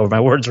stumbling over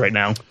my words right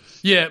now.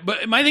 Yeah,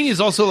 but my thing is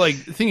also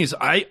like the thing is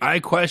I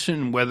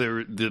question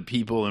whether the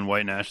people in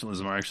white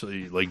nationalism are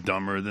actually like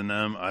dumber than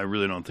them. I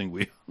really don't think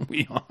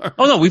we are.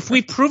 Oh no,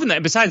 we've proven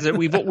that. Besides that,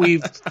 we've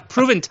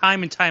proven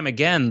time and time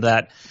again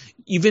that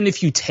even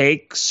if you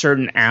take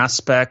certain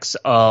aspects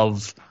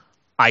of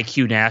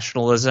IQ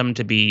nationalism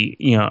to be,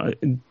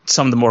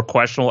 some of the more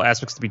questionable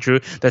aspects to be true,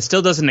 that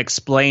still doesn't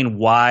explain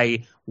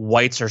why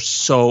whites are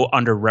so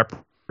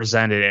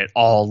underrepresented at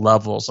all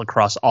levels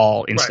across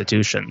all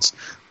institutions.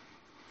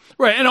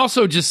 Right, and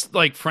also just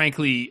like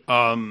frankly,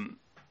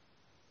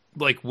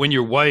 like when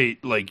you're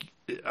white, like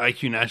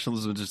IQ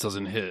nationalism just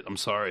doesn't hit. I'm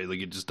sorry, like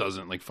it just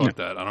doesn't. Like fuck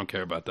that. I don't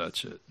care about that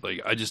shit.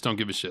 Like I just don't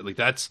give a shit. Like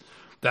that's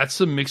That's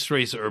some mixed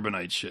race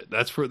urbanite shit.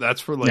 That's for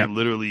like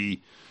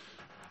literally,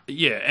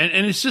 yeah.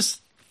 And it's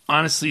just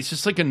honestly, it's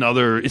just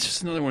another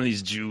one of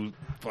these Jew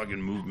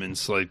fucking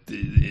movements. Like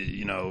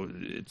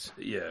it's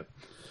yeah.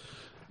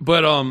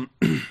 But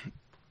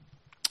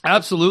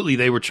absolutely,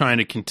 they were trying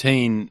to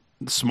contain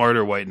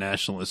smarter white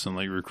nationalists and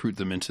like recruit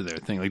them into their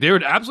thing. Like they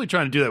were absolutely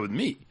trying to do that with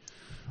me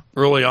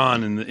early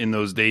on in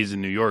those days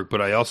in New York.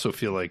 But I also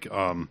feel like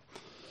a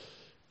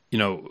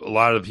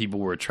lot of people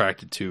were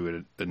attracted to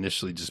it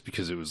initially just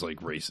because it was like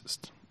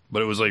racist.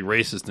 But it was like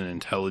racist and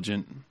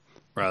intelligent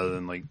rather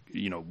than like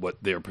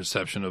what their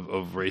perception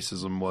of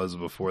racism was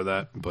before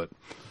that. But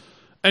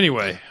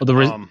anyway,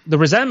 well, the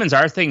resentments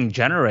our thing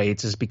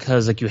generates is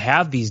because like you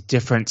have these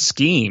different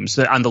schemes.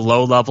 On the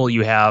low level,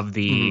 you have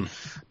the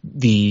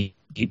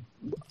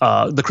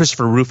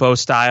Christopher Rufo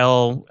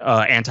style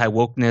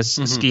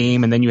anti-wokeness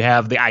scheme, and then you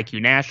have the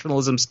IQ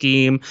nationalism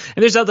scheme,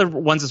 and there's other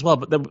ones as well.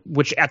 But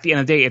which at the end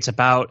of the day, it's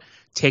about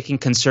taking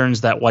concerns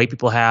that white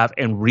people have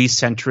and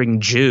recentering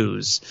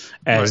Jews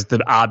as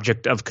the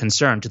object of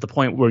concern, to the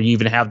point where you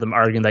even have them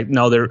arguing like,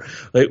 no,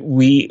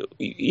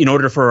 in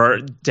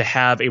order to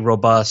have a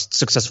robust,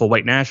 successful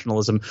white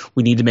nationalism,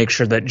 we need to make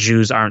sure that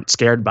Jews aren't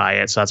scared by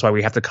it. So that's why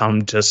we have to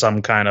come to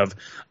some kind of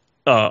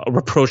a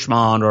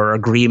rapprochement or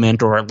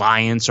agreement or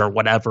alliance or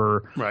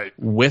whatever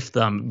with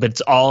them. But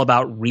it's all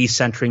about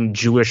recentering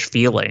Jewish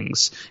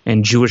feelings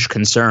and Jewish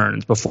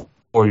concerns before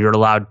you're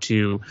allowed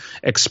to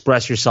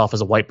express yourself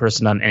as a white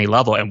person on any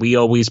level. And we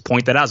always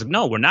point that out. It's like,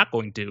 no, we're not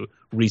going to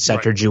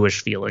recenter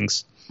Jewish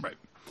feelings.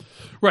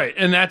 Right.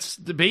 And that's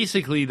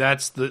basically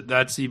that's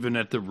even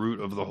at the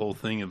root of the whole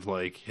thing of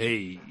like,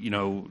 hey,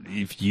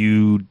 if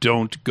you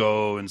don't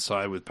go and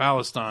side with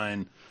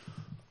Palestine,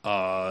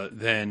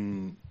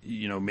 then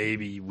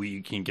maybe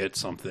we can get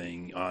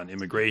something on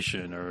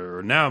immigration,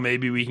 or now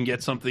maybe we can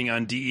get something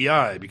on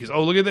DEI because,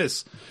 oh, look at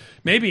this.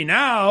 Maybe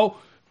now,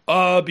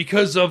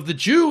 because of the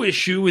Jew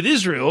issue with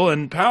Israel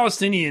and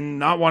Palestinian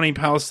not wanting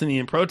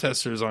Palestinian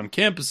protesters on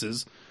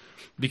campuses,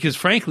 because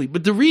frankly,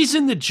 but the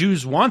reason the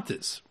Jews want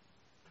this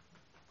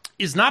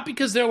is not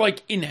because they're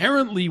like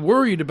inherently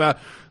worried about,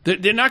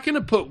 they're not going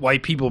to put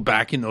white people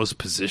back in those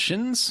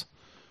positions.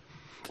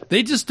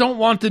 They just don't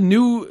want the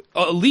new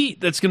elite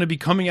that's going to be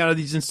coming out of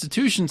these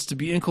institutions to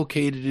be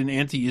inculcated in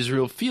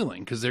anti-Israel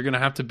feeling, because they're going to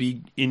have to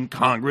be in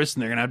Congress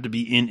and they're going to have to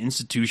be in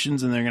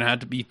institutions and they're going to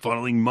have to be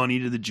funneling money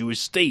to the Jewish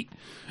state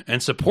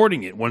and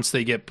supporting it once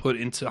they get put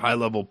into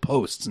high-level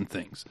posts and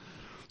things.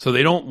 So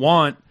they don't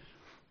want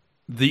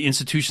the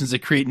institutions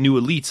that create new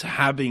elites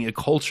having a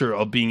culture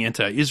of being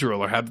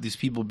anti-Israel or have these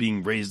people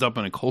being raised up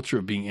in a culture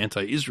of being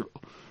anti-Israel.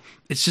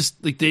 It's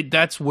just like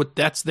that's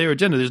their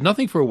agenda. There's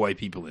nothing for white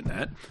people in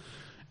that.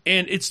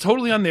 And it's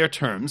totally on their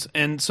terms.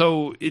 And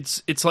so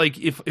it's like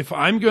if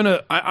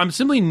I'm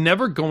simply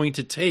never going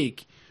to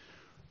take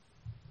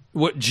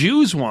what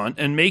Jews want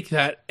and make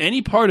that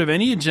any part of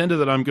any agenda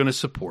that I'm going to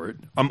support.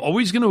 I'm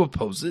always going to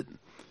oppose it.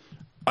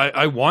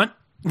 I want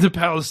the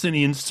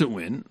Palestinians to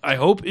win. I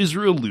hope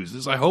Israel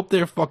loses. I hope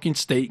their fucking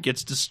state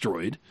gets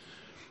destroyed.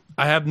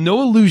 I have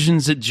no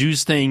illusions that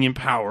Jews staying in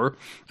power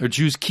or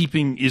Jews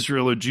keeping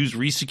Israel or Jews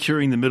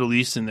resecuring the Middle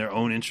East in their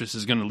own interests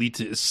is going to lead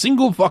to a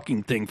single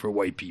fucking thing for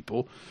white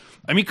people.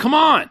 I mean, come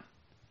on.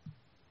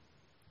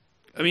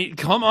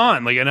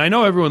 Like, and I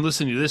know everyone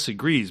listening to this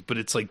agrees, but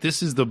it's like,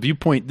 this is the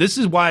viewpoint. This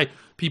is why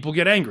people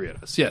get angry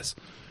at us. Yes.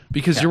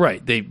 Because you're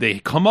right. They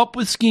come up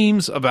with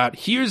schemes about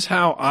here's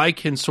how I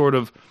can sort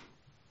of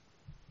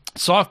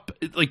soft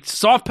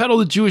pedal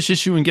the Jewish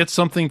issue and get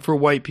something for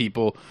white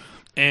people.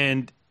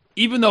 And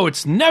even though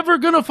it's never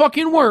going to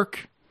fucking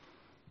work,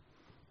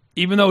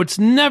 it's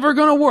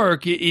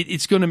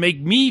going to make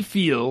me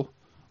feel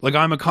like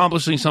I'm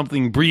accomplishing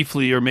something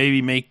briefly, or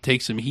maybe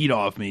take some heat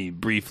off me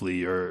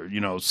briefly, or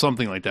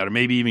something like that, or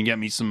maybe even get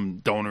me some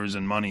donors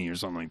and money or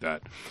something like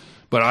that.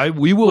 But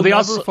we will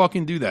never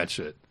fucking do that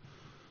shit.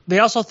 They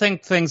also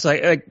think things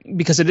like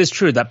because it is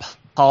true that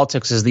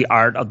politics is the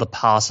art of the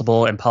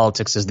possible and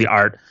politics is the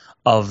art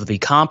of the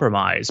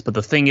compromise. But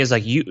the thing is,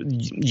 like,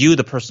 you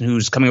the person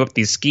who's coming up with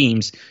these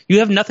schemes, you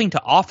have nothing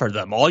to offer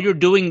them. All you're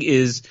doing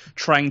is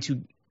trying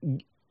to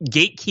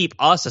gatekeep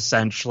us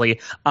essentially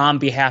on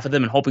behalf of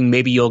them and hoping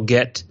maybe you'll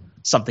get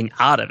something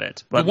out of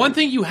it. But the one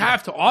thing you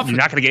have to offer, you're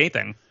not going to get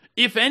anything.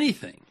 If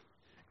anything,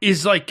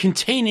 is like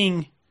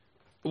containing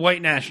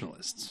white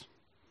nationalists.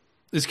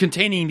 Is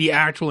containing the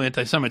actual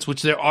anti-Semites,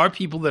 which there are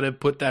people that have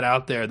put that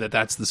out there,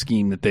 that's the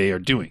scheme that they are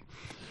doing.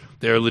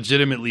 There are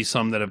legitimately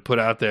some that have put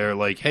out there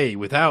like, hey,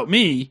 without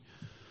me,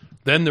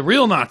 then the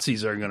real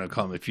Nazis are going to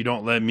come if you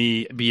don't let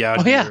me be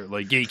out here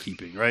like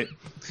gatekeeping, right?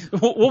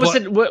 What was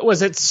it?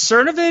 Was it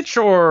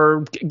Cernovich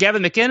or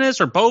Gavin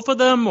McInnes or both of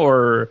them?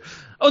 Or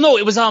no,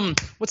 it was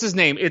what's his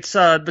name? It's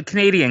the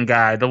Canadian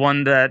guy, the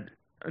one that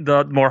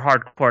the more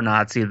hardcore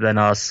Nazi than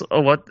us.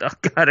 Oh, what? Oh,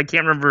 God, I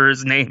can't remember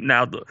his name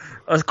now.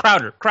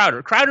 Crowder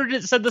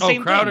said the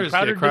same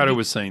thing. Crowder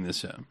was saying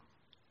this, yeah.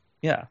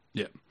 Yeah.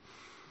 Yeah.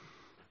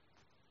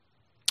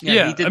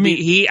 Yeah, he did. I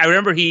mean, I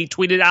remember he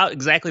tweeted out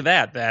exactly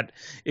that. That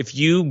if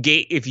you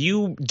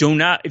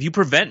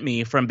prevent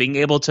me from being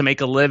able to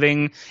make a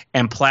living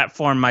and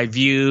platform my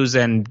views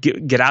and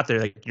get out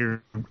there, like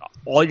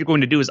all you're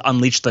going to do is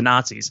unleash the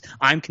Nazis.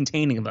 I'm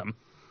containing them.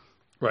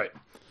 Right.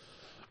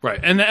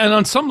 And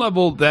on some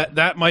level,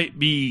 that might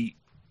be,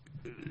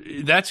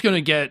 that's going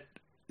to get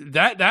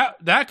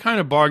that kind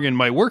of bargain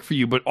might work for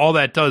you, but all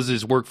that does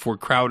is work for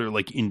Crowder,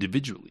 like,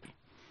 individually.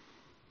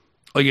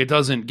 Like, it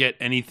doesn't get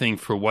anything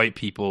for white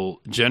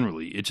people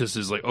generally. It just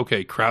is like,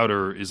 okay,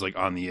 Crowder is, like,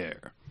 on the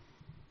air.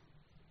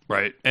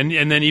 Right? And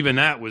then even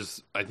that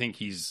was, I think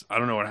I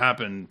don't know what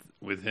happened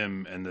with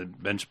him and the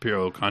Ben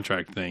Shapiro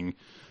contract thing,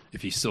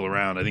 if he's still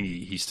around. I think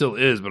he still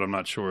is, but I'm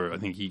not sure. I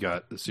think he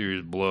got a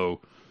serious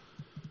blow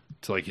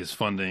to, like, his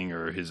funding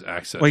or his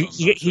access. Well,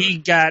 he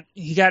got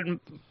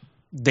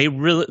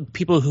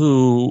people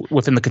who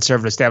within the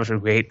conservative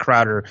establishment who hate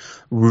Crowder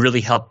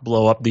really helped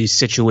blow up the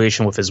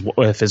situation with his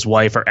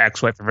wife or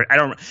ex-wife.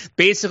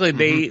 Basically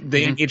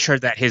they made sure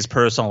that his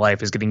personal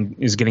life is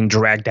getting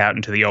dragged out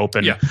into the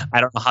open. Yeah.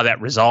 I don't know how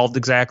that resolved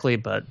exactly,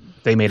 but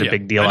they made a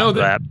big deal out of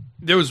that.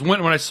 There was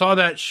when I saw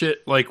that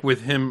shit, like,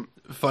 with him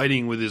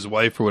fighting with his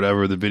wife or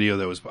whatever, the video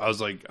I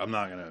was like, I'm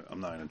not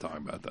gonna talk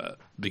about that,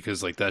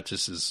 because, like, that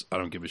just is, I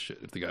don't give a shit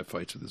if the guy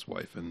fights with his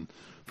wife, and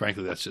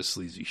frankly that's just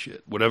sleazy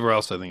shit. Whatever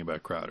else I think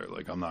about Crowder,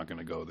 like, I'm not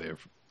gonna go there,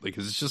 like,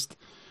 'cause it's just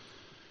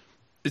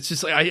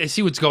like, I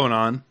see what's going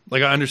on,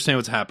 like, I understand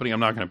what's happening, I'm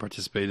not gonna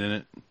participate in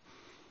it,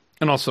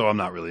 and also I'm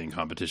not really in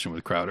competition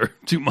with Crowder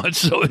too much,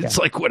 so it's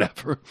like,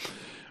 whatever.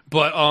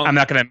 But I'm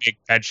not going to make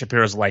Ben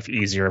Shapiro's life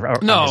easier.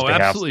 No,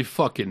 absolutely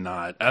fucking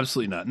not.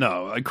 Absolutely not.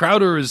 No,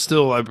 Crowder is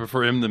still, I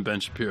prefer him than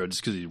Ben Shapiro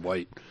just because he's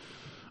white.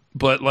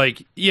 But,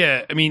 like,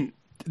 yeah, I mean,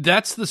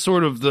 that's the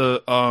sort of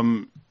the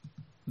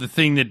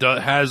thing that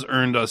has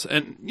earned us,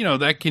 and, you know,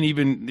 it can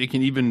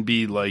even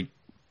be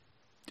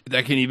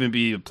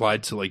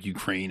applied to, like,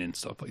 Ukraine and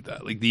stuff like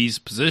that. Like, these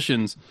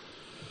positions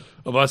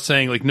of us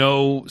saying, like,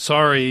 no,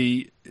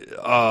 sorry,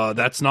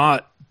 that's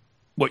not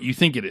what you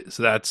think it is.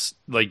 That's,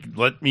 like,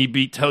 let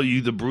me tell you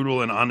the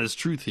brutal and honest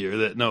truth here,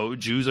 that no,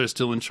 Jews are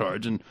still in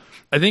charge. And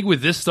I think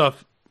with this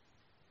stuff,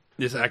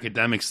 this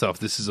academic stuff,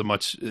 this is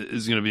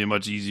going to be a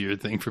much easier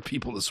thing for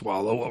people to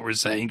swallow what we're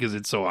saying, because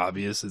it's so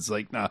obvious. It's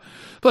like, nah.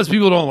 Plus,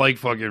 people don't like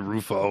fucking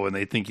Rufo, and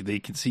they think they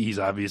can see he's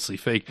obviously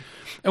fake.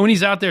 And when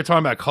he's out there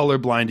talking about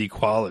colorblind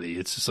equality,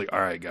 it's just like, all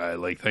right, guy,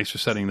 like, thanks for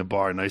setting the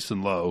bar nice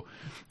and low.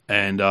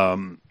 And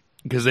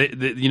because they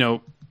you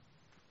know,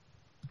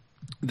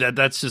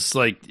 that's just,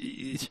 like,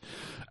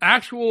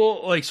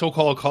 actual, like,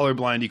 so-called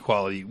colorblind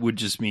equality would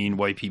just mean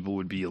white people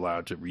would be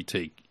allowed to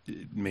retake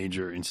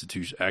major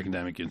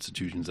academic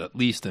institutions at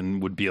least,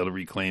 and would be able to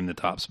reclaim the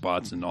top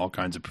spots in all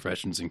kinds of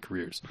professions and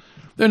careers.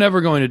 They're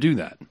never going to do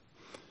that.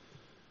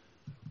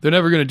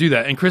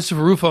 And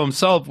Christopher Rufo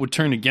himself would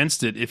turn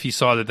against it if he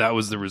saw that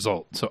was the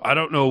result. So I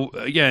don't know.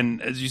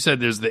 Again, as you said,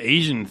 there's the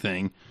Asian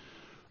thing.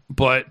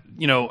 But,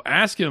 you know,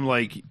 ask him,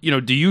 like, you know,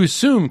 do you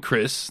assume,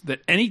 Chris,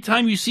 that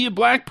anytime you see a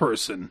black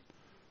person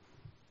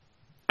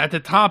at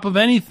the top of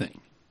anything,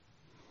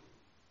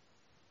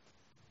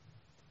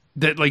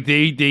 that, like,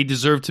 they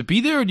deserve to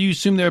be there, or do you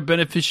assume they're a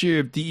beneficiary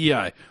of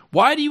DEI?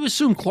 Why do you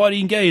assume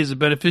Claudine Gay is a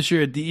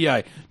beneficiary of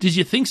DEI? Did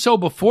you think so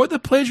before the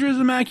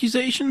plagiarism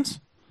accusations?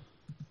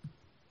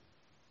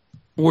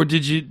 Or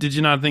did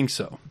you not think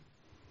so?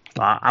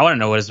 I want to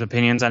know what his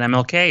opinions on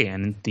MLK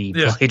and the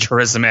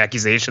plagiarism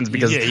accusations,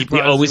 because we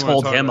always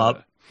hold him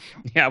up.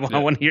 Yeah, well, I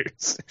want to hear.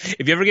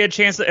 If you ever get a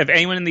chance, if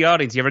anyone in the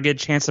audience, you ever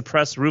get a chance to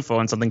press Rufo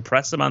on something,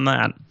 press him on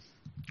that.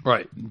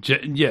 Right.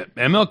 Yeah,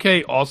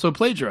 MLK also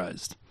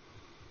plagiarized.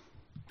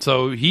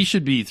 So he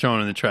should be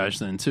thrown in the trash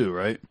then too,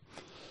 right?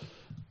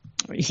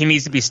 He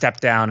needs to be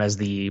stepped down as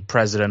the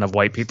president of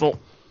white people.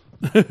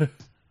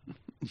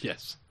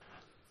 Yes.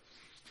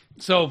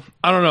 So,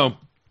 I don't know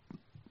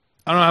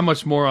how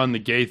much more on the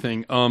gay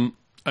thing. I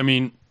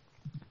mean,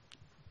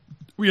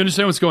 we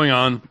understand what's going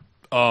on.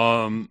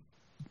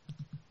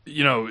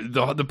 You know,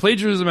 the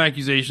plagiarism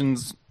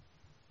accusations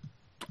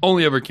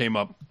only ever came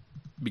up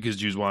because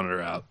Jews wanted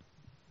her out,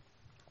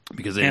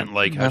 because they didn't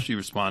like how she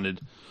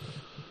responded.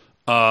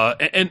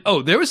 And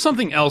there was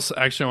something else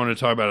actually I wanted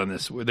to talk about on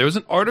this. There was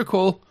an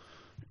article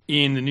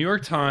in the New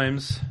York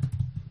Times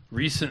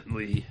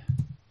recently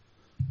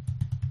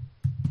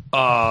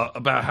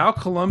about how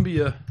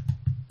Columbia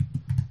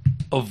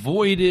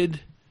avoided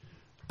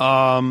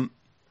how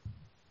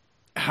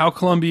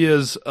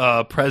Columbia's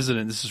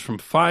president, this is from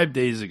 5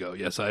 days ago.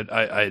 Yes,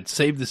 I had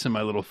saved this in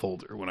my little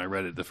folder when I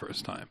read it the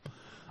first time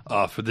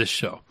for this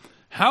show.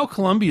 How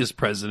Columbia's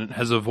president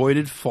has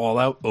avoided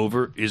fallout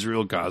over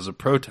Israel-Gaza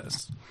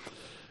protests.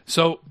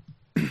 So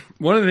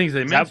one of the things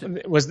they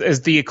mentioned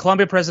is the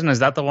Columbia president, is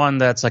that the one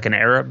that's like an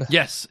Arab?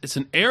 Yes, it's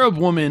an Arab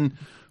woman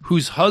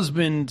whose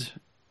husband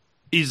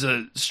is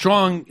a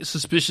strong,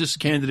 suspicious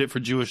candidate for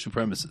Jewish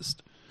supremacist.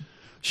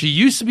 She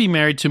used to be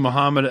married to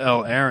Muhammad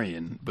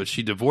al-Aryan, but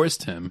she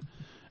divorced him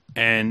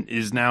and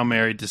is now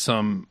married to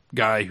some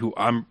guy who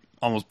I'm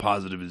almost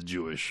positive is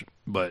Jewish.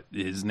 but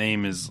his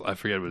name is, I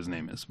forget what his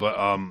name is, but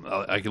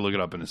I can look it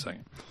up in a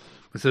second.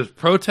 It says,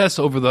 protests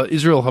over the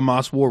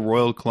Israel-Hamas war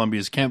roiled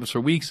Columbia's campus for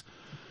weeks.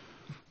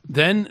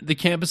 Then the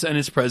campus and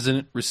its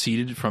president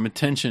receded from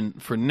attention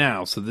for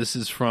now. So this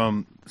is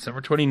from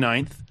December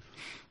 29th.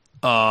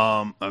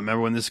 I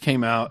remember when this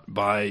came out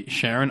by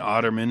Sharon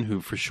Otterman, who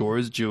for sure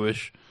is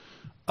Jewish.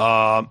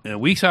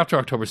 And weeks after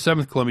October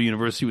 7th, Columbia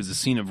University was the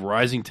scene of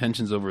rising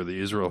tensions over the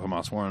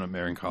Israel-Hamas war on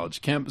American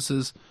college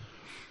campuses.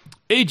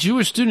 A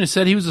Jewish student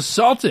said he was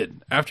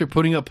assaulted after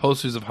putting up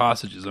posters of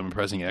hostages. I'm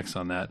pressing X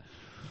on that.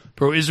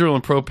 Pro-Israel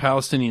and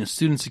pro-Palestinian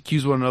students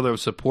accused one another of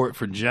support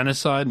for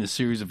genocide in a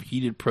series of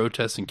heated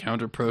protests and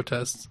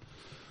counter-protests.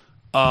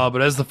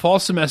 But as the fall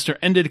semester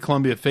ended,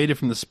 Columbia faded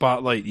from the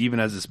spotlight, even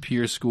as its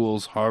peer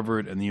schools,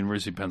 Harvard and the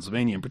University of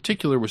Pennsylvania in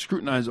particular, were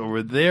scrutinized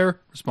over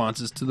their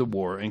responses to the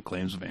war and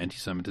claims of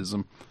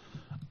anti-Semitism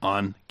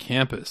on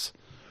campus.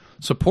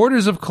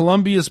 Supporters of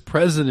Columbia's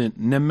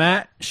president,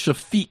 Nemat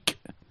Shafiq,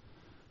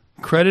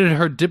 credited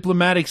her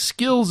diplomatic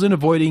skills in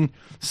avoiding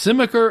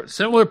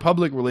similar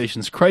public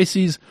relations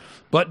crises,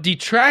 but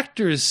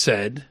detractors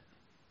said,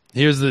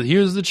 here's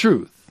the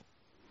truth.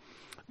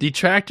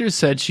 Detractors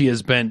said she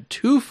has bent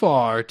too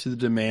far to the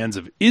demands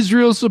of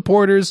Israel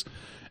supporters,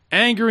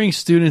 angering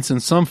students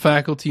and some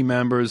faculty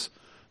members,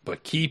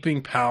 but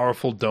keeping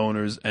powerful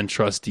donors and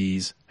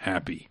trustees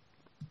happy.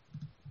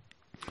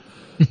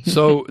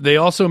 So they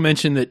also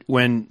mentioned that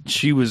when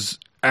she was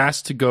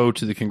asked to go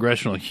to the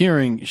congressional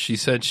hearing, she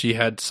said she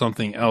had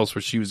something else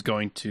where she was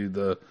going to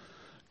the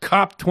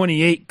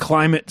COP28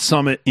 climate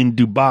summit in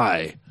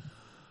Dubai,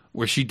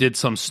 where she did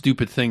some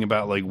stupid thing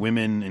about like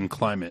women and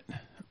climate,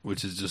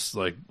 which is just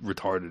like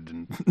retarded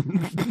and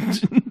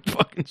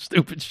fucking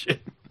stupid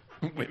shit.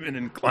 Women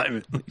and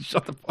climate. Like,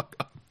 shut the fuck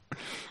up.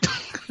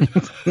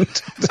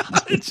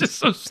 It's just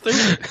so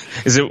stupid.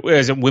 Is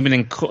it women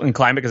in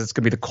climate because it's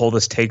going to be the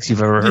coldest takes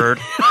you've ever heard?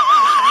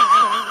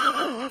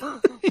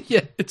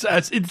 Yeah, it's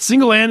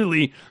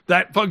single-handedly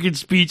that fucking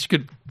speech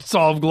could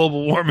solve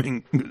global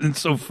warming.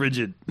 It's so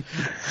frigid.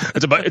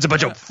 It's a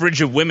bunch of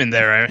frigid women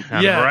there,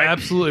 yeah, right?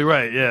 Absolutely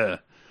right. Yeah,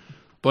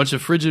 bunch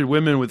of frigid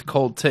women with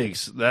cold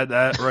takes.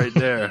 That right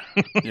there.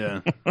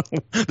 Yeah,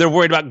 they're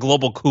worried about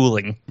global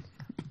cooling.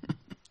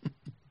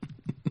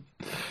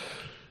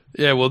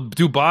 Yeah, well,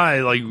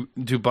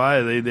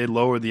 Dubai, they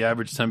lowered the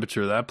average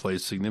temperature of that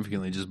place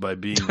significantly just by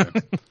being there.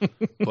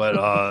 But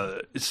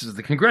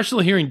the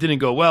congressional hearing didn't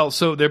go well,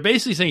 so they're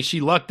basically saying she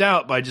lucked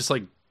out by just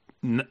like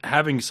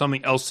having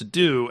something else to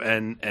do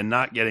and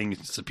not getting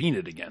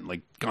subpoenaed again.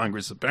 Like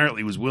Congress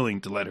apparently was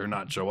willing to let her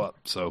not show up.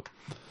 So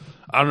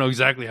I don't know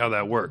exactly how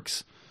that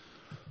works.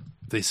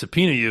 They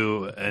subpoena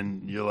you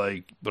and you're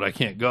like, but I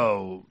can't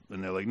go,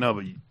 and they're like, no,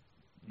 but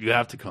you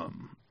have to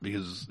come.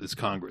 Because it's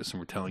Congress and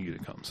we're telling you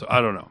to come. So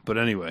I don't know. But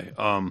anyway,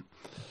 and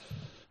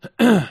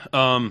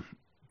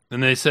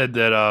they said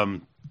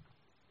that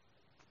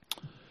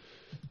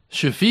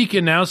Shafiq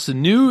announced a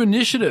new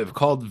initiative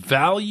called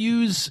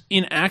Values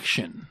in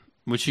Action,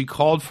 which he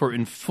called for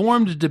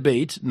informed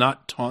debate,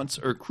 not taunts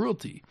or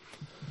cruelty.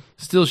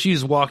 Still,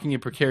 she's walking a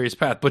precarious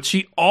path. But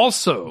she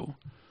also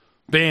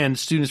banned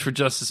Students for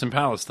Justice in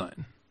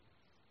Palestine.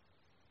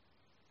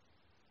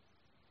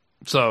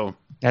 So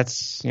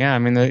that's, yeah, I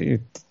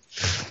mean,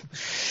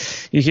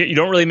 you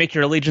don't really make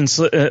your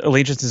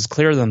allegiances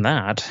clearer than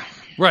that,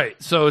 right?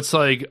 So it's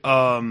like,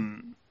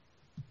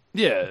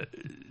 yeah.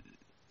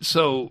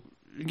 So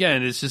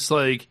again, it's just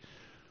like,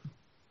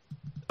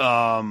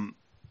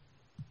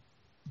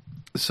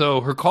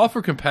 so her call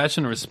for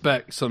compassion and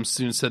respect, some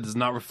students said, does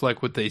not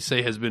reflect what they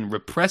say has been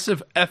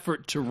repressive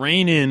effort to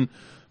rein in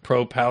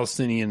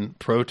pro-Palestinian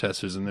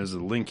protesters. And there's a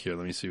link here.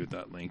 Let me see what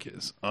that link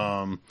is.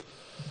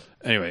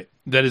 Anyway,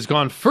 that has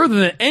gone further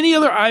than any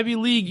other Ivy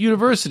League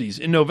universities.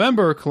 In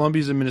November,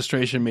 Columbia's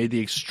administration made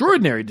the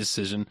extraordinary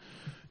decision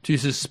to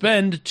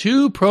suspend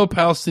two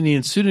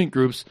pro-Palestinian student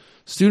groups,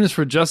 Students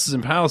for Justice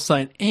in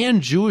Palestine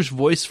and Jewish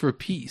Voice for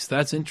Peace.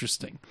 That's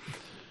interesting.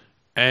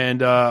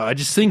 And I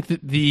just think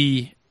that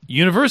the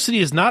university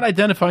is not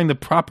identifying the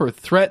proper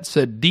threat,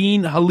 said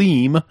Dean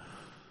Halim,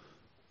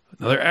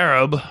 another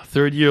Arab,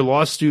 third-year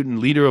law student,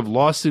 leader of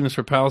Law Students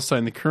for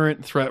Palestine. The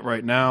current threat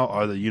right now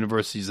are the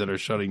universities that are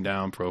shutting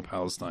down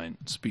pro-Palestine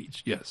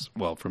speech. Yes,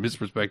 well, from his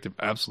perspective,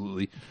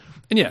 absolutely.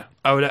 And yeah,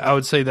 I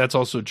would say that's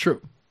also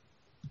true.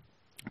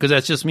 Because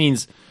that's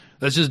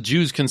just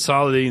Jews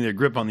consolidating their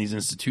grip on these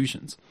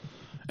institutions.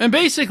 And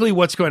basically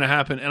what's going to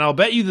happen, and I'll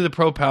bet you that the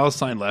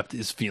pro-Palestine left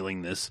is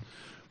feeling this,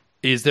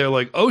 is they're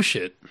like, oh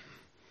shit,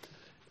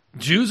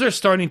 Jews are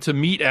starting to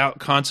mete out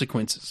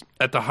consequences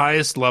at the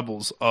highest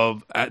levels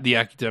of the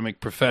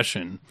academic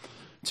profession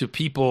to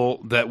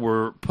people that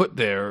were put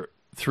there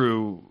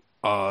through,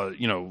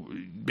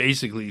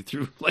 basically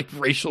through like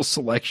racial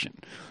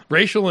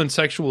and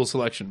sexual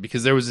selection.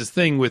 Because there was this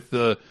thing with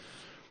the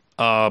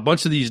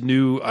bunch of these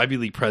new Ivy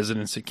League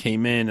presidents that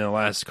came in the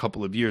last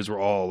couple of years were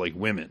all like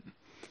women.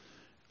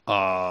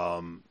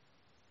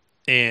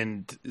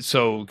 And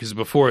so, because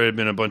before it had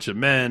been a bunch of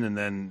men, and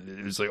then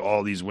it was like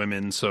all these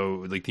women.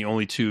 So, like the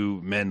only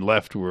two men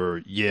left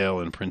were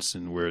Yale and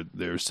Princeton, where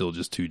there were still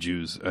just two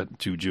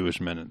Jewish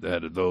men at the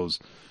head of those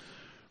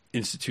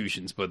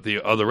institutions. But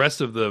the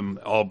rest of them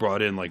all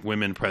brought in like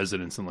women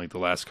presidents in like the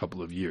last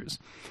couple of years.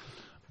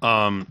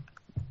 But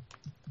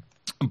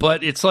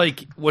it's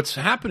like what's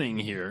happening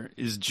here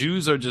is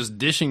Jews are just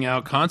dishing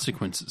out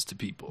consequences to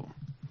people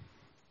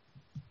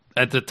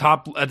at the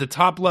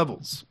top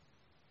levels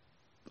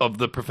of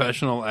the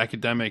professional,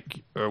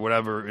 academic, or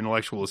whatever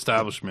intellectual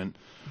establishment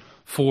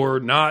for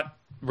not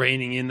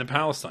reining in the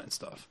Palestine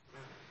stuff.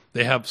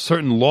 They have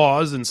certain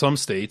laws in some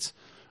states,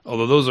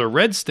 although those are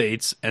red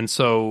states, and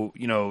so,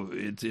 you know,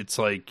 it's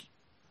like,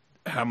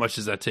 how much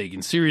is that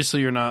taken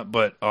seriously or not?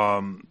 But,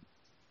 I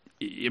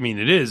mean,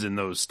 it is in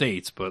those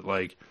states, but,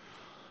 like,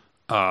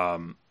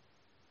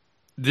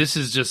 this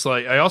is just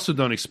like, I also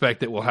don't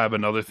expect that we'll have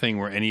another thing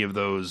where any of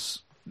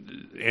those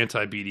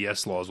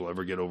anti-BDS laws will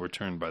ever get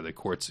overturned by the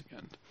courts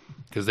again.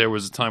 Because there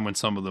was a time when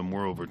some of them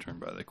were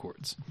overturned by the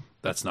courts.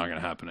 That's not going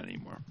to happen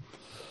anymore.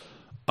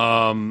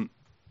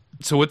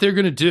 So what they're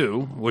going to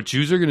do, what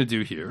Jews are going to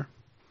do here,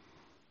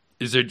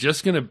 is they're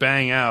just going to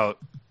bang out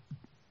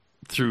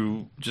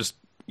through just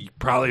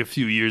probably a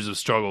few years of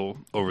struggle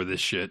over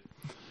this shit.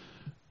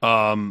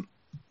 They're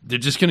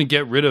just going to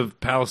get rid of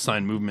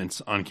Palestine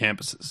movements on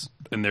campuses.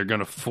 And they're going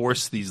to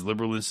force these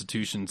liberal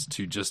institutions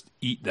to just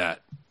eat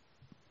that.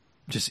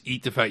 Just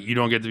eat the fact you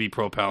don't get to be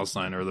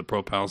pro-Palestine, or the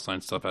pro-Palestine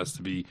stuff has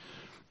to be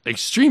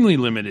extremely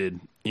limited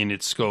in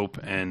its scope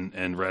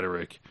and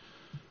rhetoric.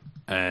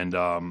 And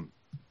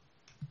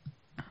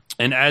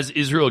as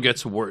Israel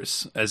gets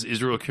worse, as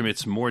Israel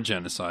commits more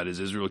genocide, as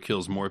Israel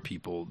kills more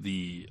people,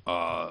 the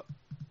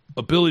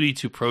ability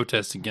to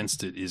protest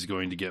against it is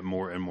going to get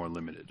more and more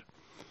limited.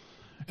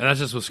 And that's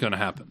just what's going to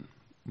happen.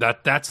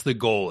 That's the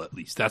goal, at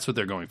least. That's what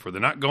they're going for.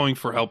 They're not going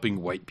for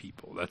helping white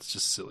people. That's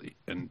just silly.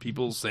 And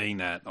people saying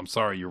that, I'm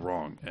sorry, you're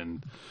wrong.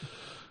 And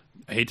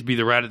I hate to be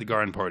the rat at the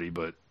garden party,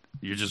 but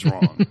you're just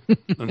wrong.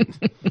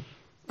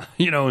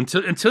 You know,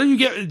 until you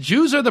get...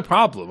 Jews are the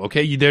problem,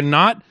 okay? They're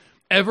not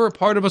ever a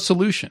part of a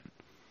solution.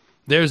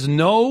 There's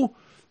no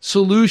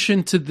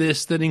solution to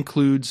this that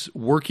includes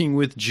working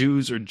with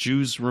Jews or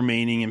Jews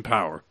remaining in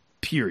power,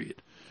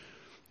 period.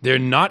 They're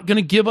not going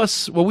to give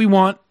us what we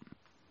want.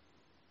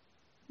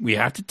 We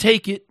have to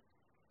take it.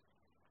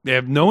 They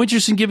have no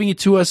interest in giving it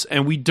to us,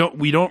 and we don't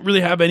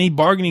really have any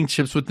bargaining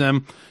chips with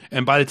them.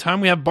 And by the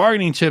time we have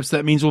bargaining chips,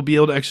 that means we'll be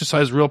able to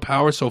exercise real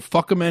power, so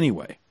fuck them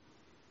anyway.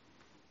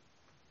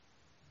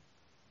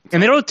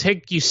 And they don't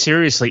take you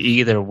seriously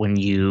either when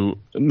you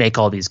make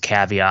all these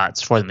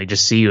caveats for them. They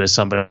just see you as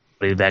somebody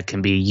that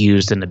can be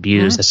used and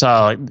abused. Mm-hmm. I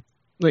saw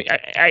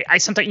I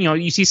sometimes, you know,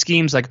 you see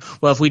schemes like,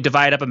 well, if we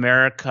divide up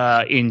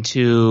America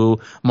into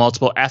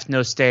multiple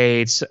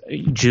ethno-states,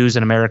 Jews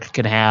in America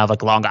can have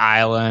like Long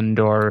Island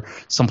or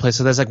someplace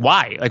like this. Like,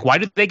 why? Like, why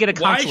do they get a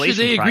consolation prize? Why should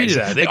they agree to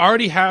that? They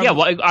already have. Yeah,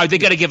 well, are they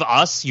going to give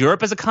us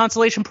Europe as a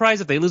consolation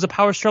prize if they lose a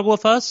power struggle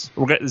with us?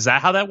 Is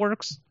that how that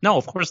works? No,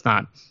 of course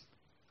not.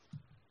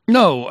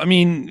 No, I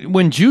mean,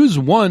 when Jews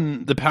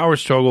won the power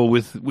struggle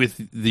with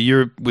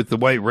the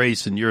white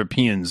race and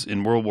Europeans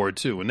in World War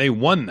II, when they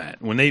won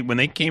that, when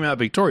they came out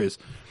victorious,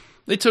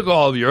 they took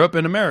all of Europe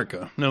and America.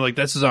 And they're like,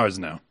 this is ours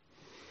now.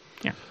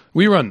 Yeah,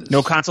 we run this.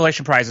 No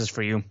consolation prizes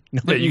for you.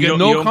 Yeah, you get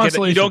no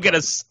consolation.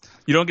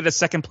 You don't get a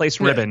second place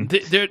ribbon.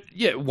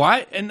 Yeah,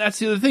 why? And that's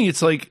the other thing.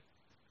 It's like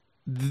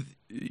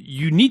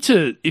you need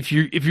to, if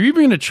you're even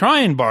going to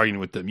try and bargain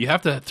with them, you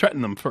have to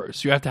threaten them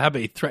first. You have to have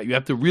a threat. You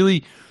have to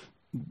really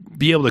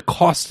be able to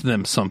cost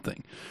them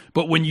something.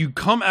 But when you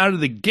come out of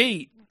the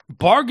gate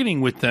bargaining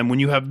with them when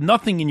you have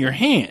nothing in your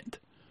hand,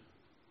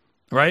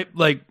 right?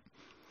 Like,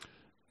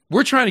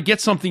 we're trying to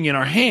get something in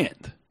our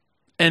hand,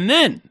 and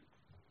then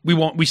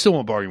we still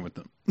won't bargain with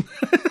them.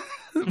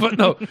 But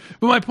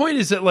my point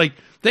is that, like,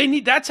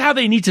 that's how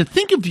they need to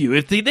think of you.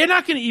 If they're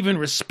not going to even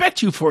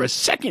respect you for a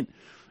second,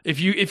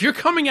 if you're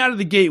coming out of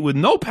the gate with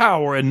no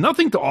power and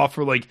nothing to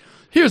offer, like,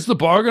 here's the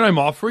bargain I'm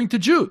offering to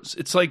Jews.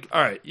 It's like,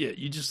 all right, yeah,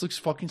 you just look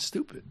fucking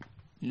stupid.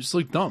 You just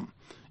look dumb.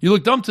 You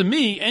look dumb to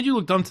me, and you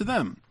look dumb to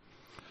them.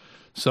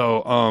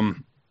 So, I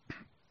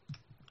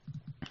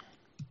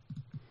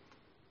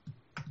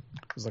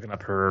was looking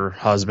up her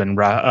husband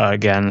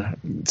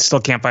again. Still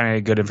can't find any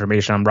good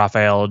information on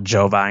Raphael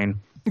Jovine.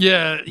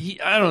 Yeah,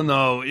 I don't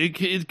know.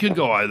 It could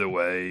go either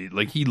way.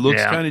 Like, he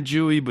looks kind of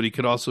Jewy, but he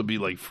could also be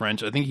like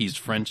French. I think he's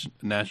French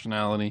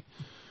nationality.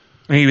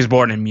 He was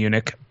born in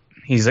Munich.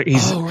 He's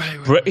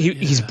right.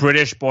 He's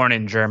British, born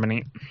in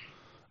Germany.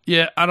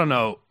 Yeah, I don't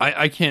know.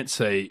 I can't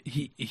say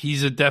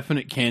he's a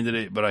definite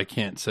candidate, but I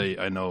can't say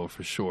I know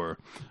for sure.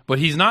 But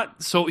he's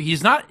not. So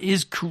he's not.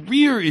 His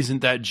career isn't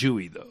that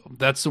Jewy though.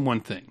 That's the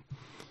one thing.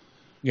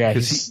 Yeah,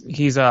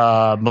 he's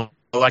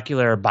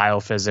molecular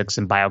biophysics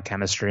and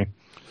biochemistry.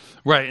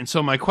 Right, and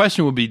so my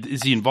question would be: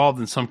 is he involved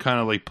in some kind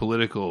of like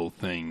political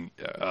thing?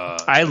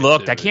 I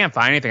looked. I can't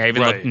find anything. I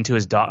even looked into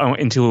his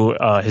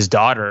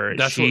daughter.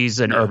 She's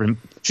an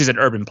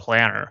urban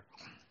planner.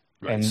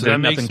 Right. And so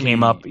nothing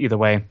came up either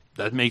way.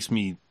 That makes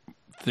me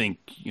think,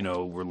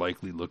 we're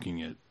likely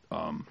looking at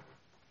a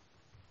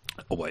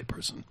white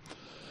person.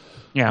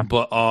 Yeah.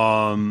 But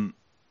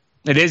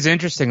it is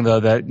interesting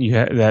though that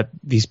that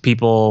these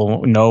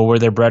people know where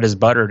their bread is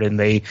buttered, and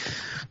they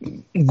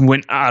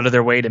went out of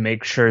their way to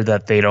make sure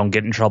that they don't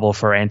get in trouble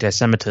for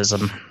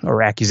anti-Semitism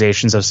or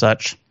accusations of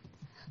such.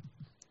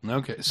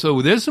 Okay,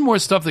 so there's some more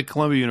stuff that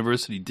Columbia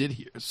University did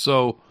here.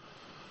 So,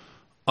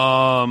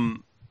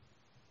 Dr.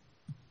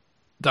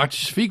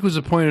 Shafiq was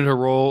appointed her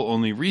role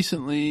only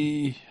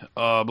recently.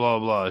 Blah, blah,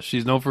 blah.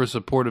 She's known for her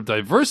support of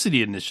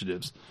diversity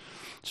initiatives.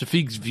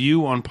 Shafiq's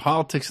view on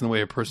politics and the way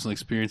her personal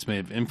experience may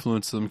have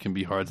influenced them can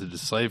be hard to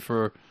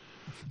decipher.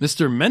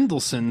 Mr.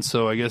 Mendelsohn,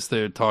 so I guess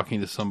they're talking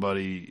to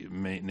somebody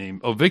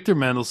named Victor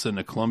Mendelsohn,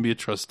 a Columbia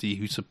trustee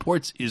who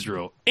supports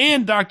Israel,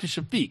 and Dr.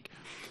 Shafiq.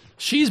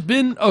 She's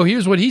been,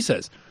 here's what he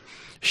says.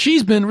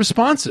 She's been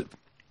responsive.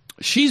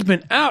 She's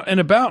been out and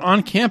about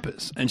on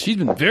campus, and she's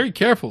been very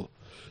careful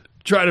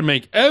to try to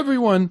make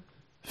everyone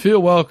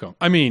feel welcome.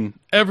 I mean,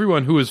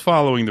 everyone who is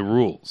following the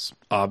rules,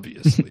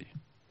 obviously.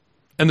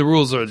 And the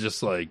rules are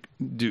just like,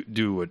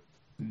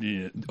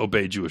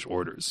 obey Jewish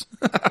orders.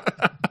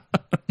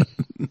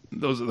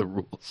 Those are the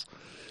rules.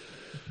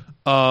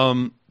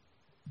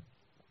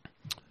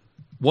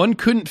 One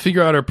couldn't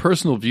figure out her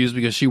personal views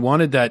because she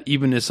wanted that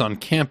evenness on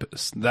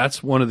campus.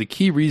 That's one of the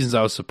key reasons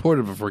I was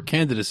supportive of her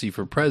candidacy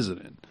for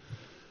president.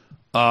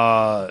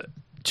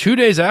 2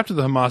 days after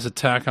the Hamas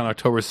attack on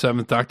October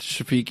 7th, Dr.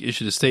 Shafiq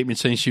issued a statement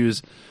saying she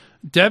was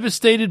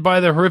devastated by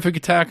the horrific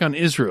attack on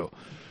Israel.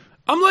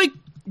 I'm like,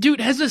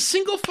 dude, has a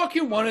single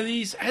one of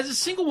these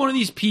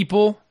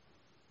people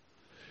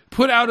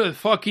put out a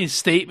fucking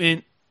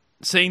statement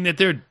saying that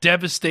they're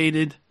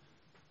devastated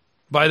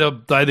by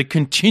the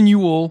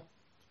continual,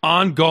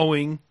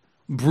 ongoing,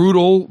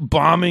 brutal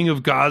bombing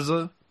of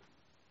Gaza?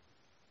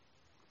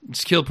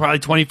 It's killed probably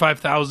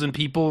 25,000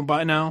 people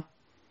by now.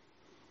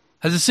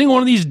 Has a single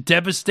one of these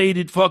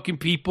devastated fucking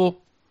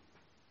people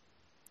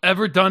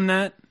ever done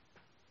that?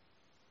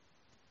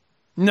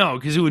 No,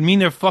 because it would mean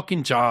their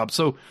fucking job.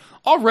 So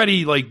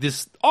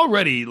this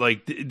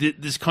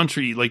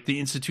country, like at the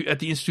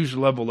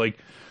institutional level, like,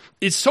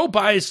 it's so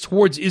biased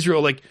towards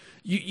Israel. Like,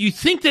 you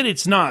think that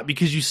it's not,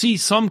 because you see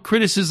some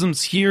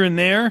criticisms here and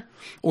there,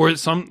 or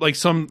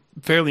some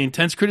fairly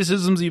intense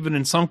criticisms even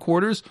in some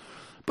quarters.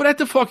 But at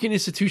the fucking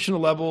institutional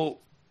level,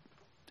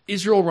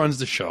 Israel runs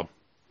the show.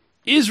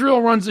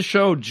 Israel runs the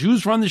show.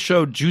 Jews run the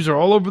show. Jews are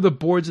all over the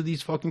boards of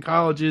these fucking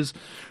colleges.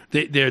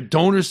 They're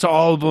donors to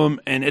all of them.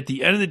 And at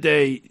the end of the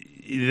day,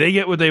 they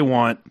get what they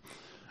want.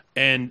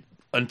 And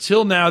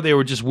until now, they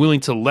were just willing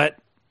to let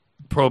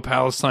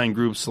pro-Palestine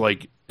groups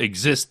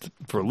exist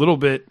for a little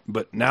bit,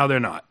 but now they're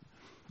not.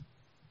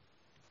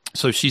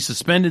 So she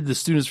suspended the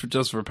Students for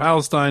Justice for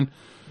Palestine,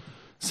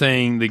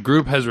 saying the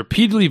group has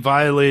repeatedly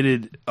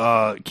violated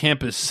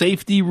campus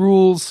safety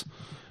rules,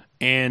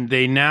 and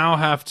they now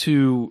have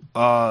to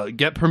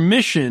get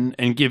permission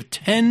and give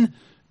 10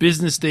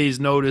 business days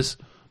notice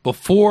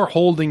before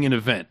holding an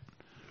event.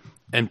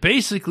 And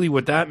basically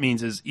what that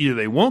means is either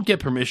they won't get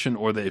permission,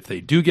 or if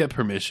they do get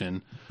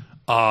permission,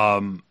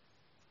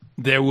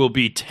 there will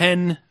be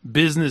 10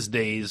 business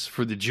days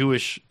for the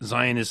Jewish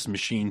Zionist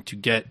machine to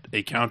get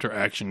a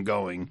counteraction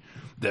going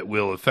that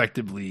will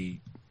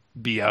effectively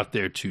be out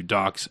there to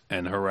dox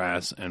and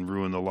harass and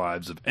ruin the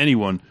lives of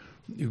anyone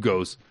who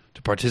goes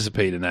to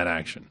participate in that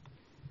action.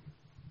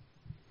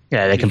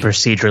 Yeah, they can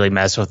procedurally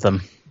mess with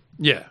them.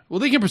 Yeah, well,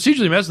 they can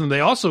procedurally mess with them.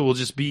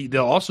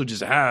 They'll also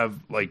just have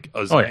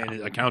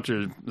a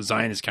counter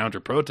Zionist counter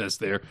protest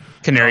there.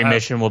 Canary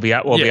Mission will be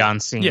on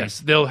scene. Yes,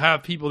 they'll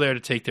have people there to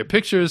take their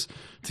pictures,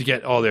 to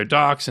get all their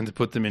docs, and to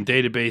put them in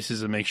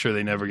databases and make sure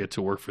they never get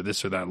to work for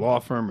this or that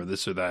law firm or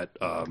this or that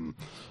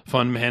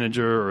fund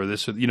manager or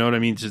this, or, you know what I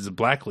mean? Just to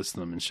blacklist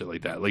them and shit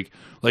like that.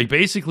 Like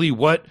basically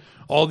what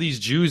all these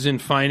Jews in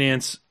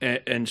finance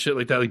and shit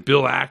like that, like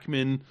Bill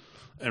Ackman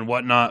and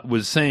whatnot,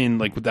 was saying,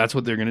 like, that's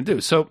what they're going to do.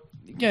 So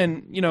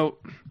again,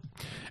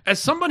 as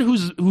someone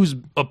who's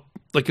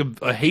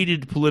a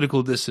hated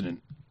political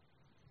dissident,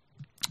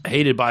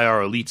 hated by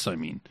our elites, I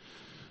mean,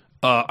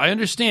 I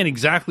understand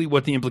exactly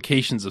what the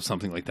implications of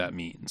something like that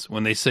means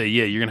when they say,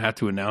 yeah, you're going to have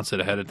to announce it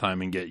ahead of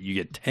time and you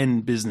get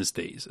 10 business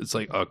days. It's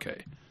like,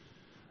 okay.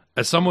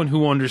 As someone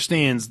who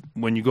understands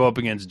when you go up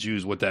against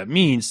Jews what that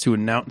means to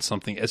announce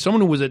something, as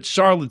someone who was at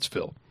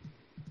Charlottesville,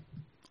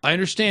 I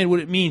understand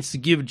what it means to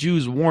give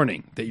Jews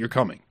warning that you're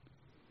coming.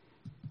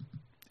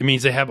 It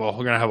means we're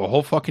going to have a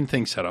whole fucking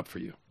thing set up for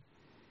you.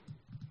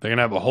 They're going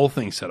to have a whole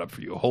thing set up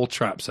for you, a whole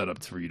trap set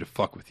up for you to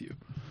fuck with you.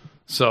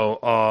 So,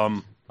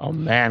 oh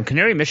man,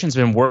 Canary Mission's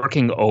been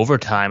working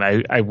overtime.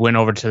 I went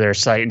over to their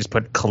site and just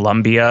put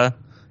Columbia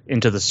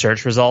into the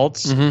search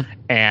results. Mm-hmm.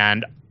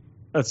 And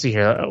let's see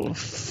here.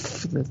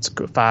 Let's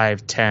go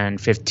 5, 10,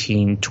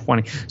 15,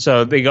 20.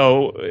 So they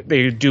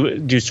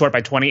do sort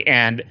by 20.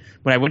 And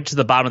when I went to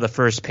the bottom of the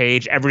first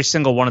page, every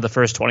single one of the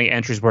first 20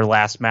 entries were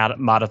last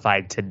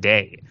modified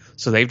today.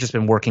 So they've just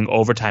been working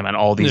overtime on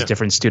all these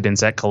different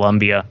students at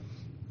Columbia.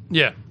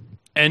 Yeah.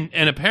 And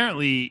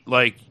apparently,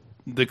 like,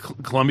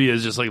 Columbia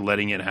is just like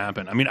letting it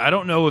happen. I mean, I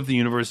don't know if the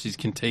universities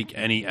can take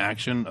any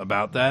action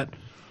about that.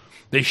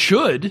 They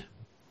should.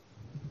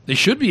 They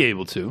should be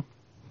able to.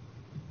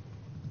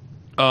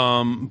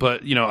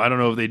 But you know, I don't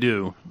know if they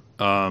do.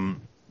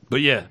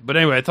 But yeah. But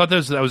anyway, I thought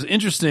that was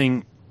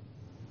interesting.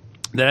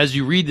 That as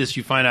you read this,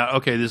 you find out,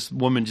 okay, this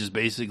woman just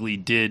basically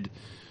did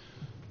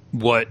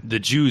what the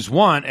Jews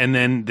want, and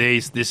then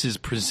this is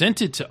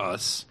presented to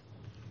us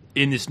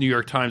in this New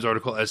York Times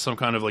article as some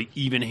kind of like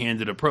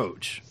even-handed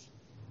approach,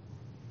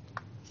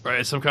 right?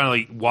 As some kind of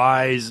like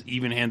wise,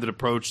 even-handed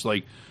approach,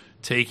 like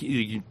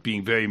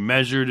being very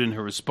measured in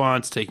her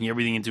response, taking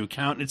everything into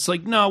account. And it's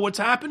like, no, what's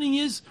happening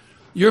is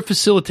you're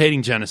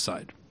facilitating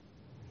genocide.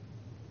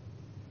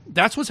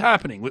 That's what's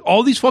happening with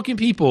all these fucking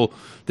people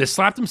that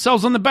slap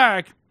themselves on the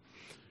back,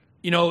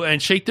 you know,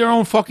 and shake their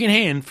own fucking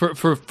hand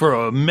for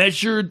a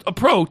measured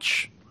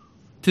approach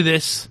to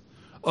this.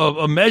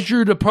 A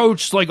measured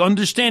approach, like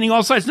understanding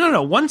all sides.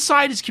 No. One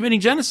side is committing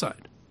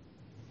genocide.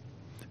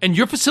 And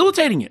you're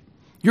facilitating it.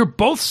 Your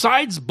both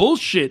sides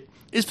bullshit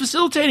is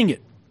facilitating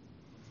it.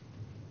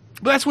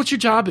 But that's what your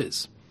job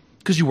is.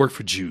 Because you work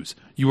for Jews.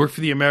 You work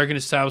for the American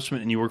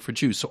establishment and you work for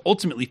Jews. So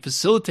ultimately,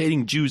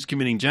 facilitating Jews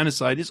committing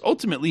genocide is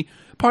ultimately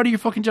part of your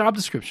fucking job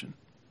description.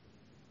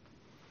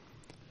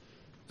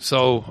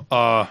 So,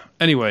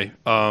 anyway,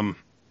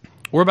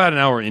 we're about an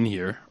hour in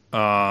here.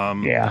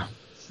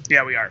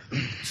 Yeah, we are.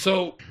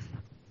 So,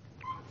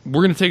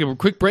 we're going to take a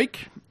quick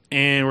break,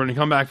 and we're going to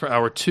come back for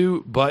hour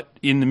 2. But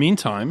in the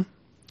meantime,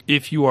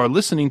 if you are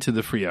listening to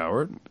the free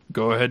hour,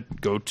 go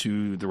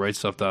to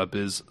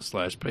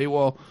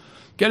therightstuff.biz/paywall.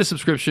 Get a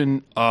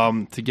subscription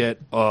to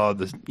get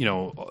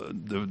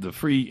the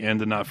free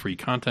and the not free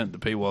content, the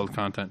paywall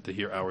content, to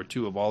hear hour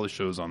 2 of all the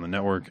shows on the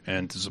network,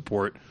 and to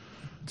support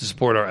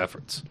our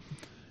efforts,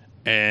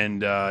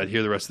 and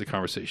hear the rest of the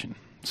conversation.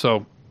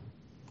 So,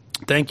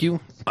 thank you.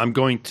 I'm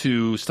going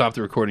to stop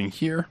the recording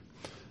here,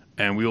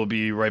 and we will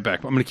be right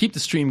back. I'm going to keep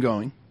the stream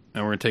going,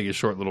 and we're going to take a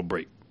short little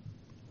break.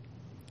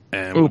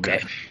 And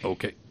okay.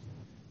 Okay.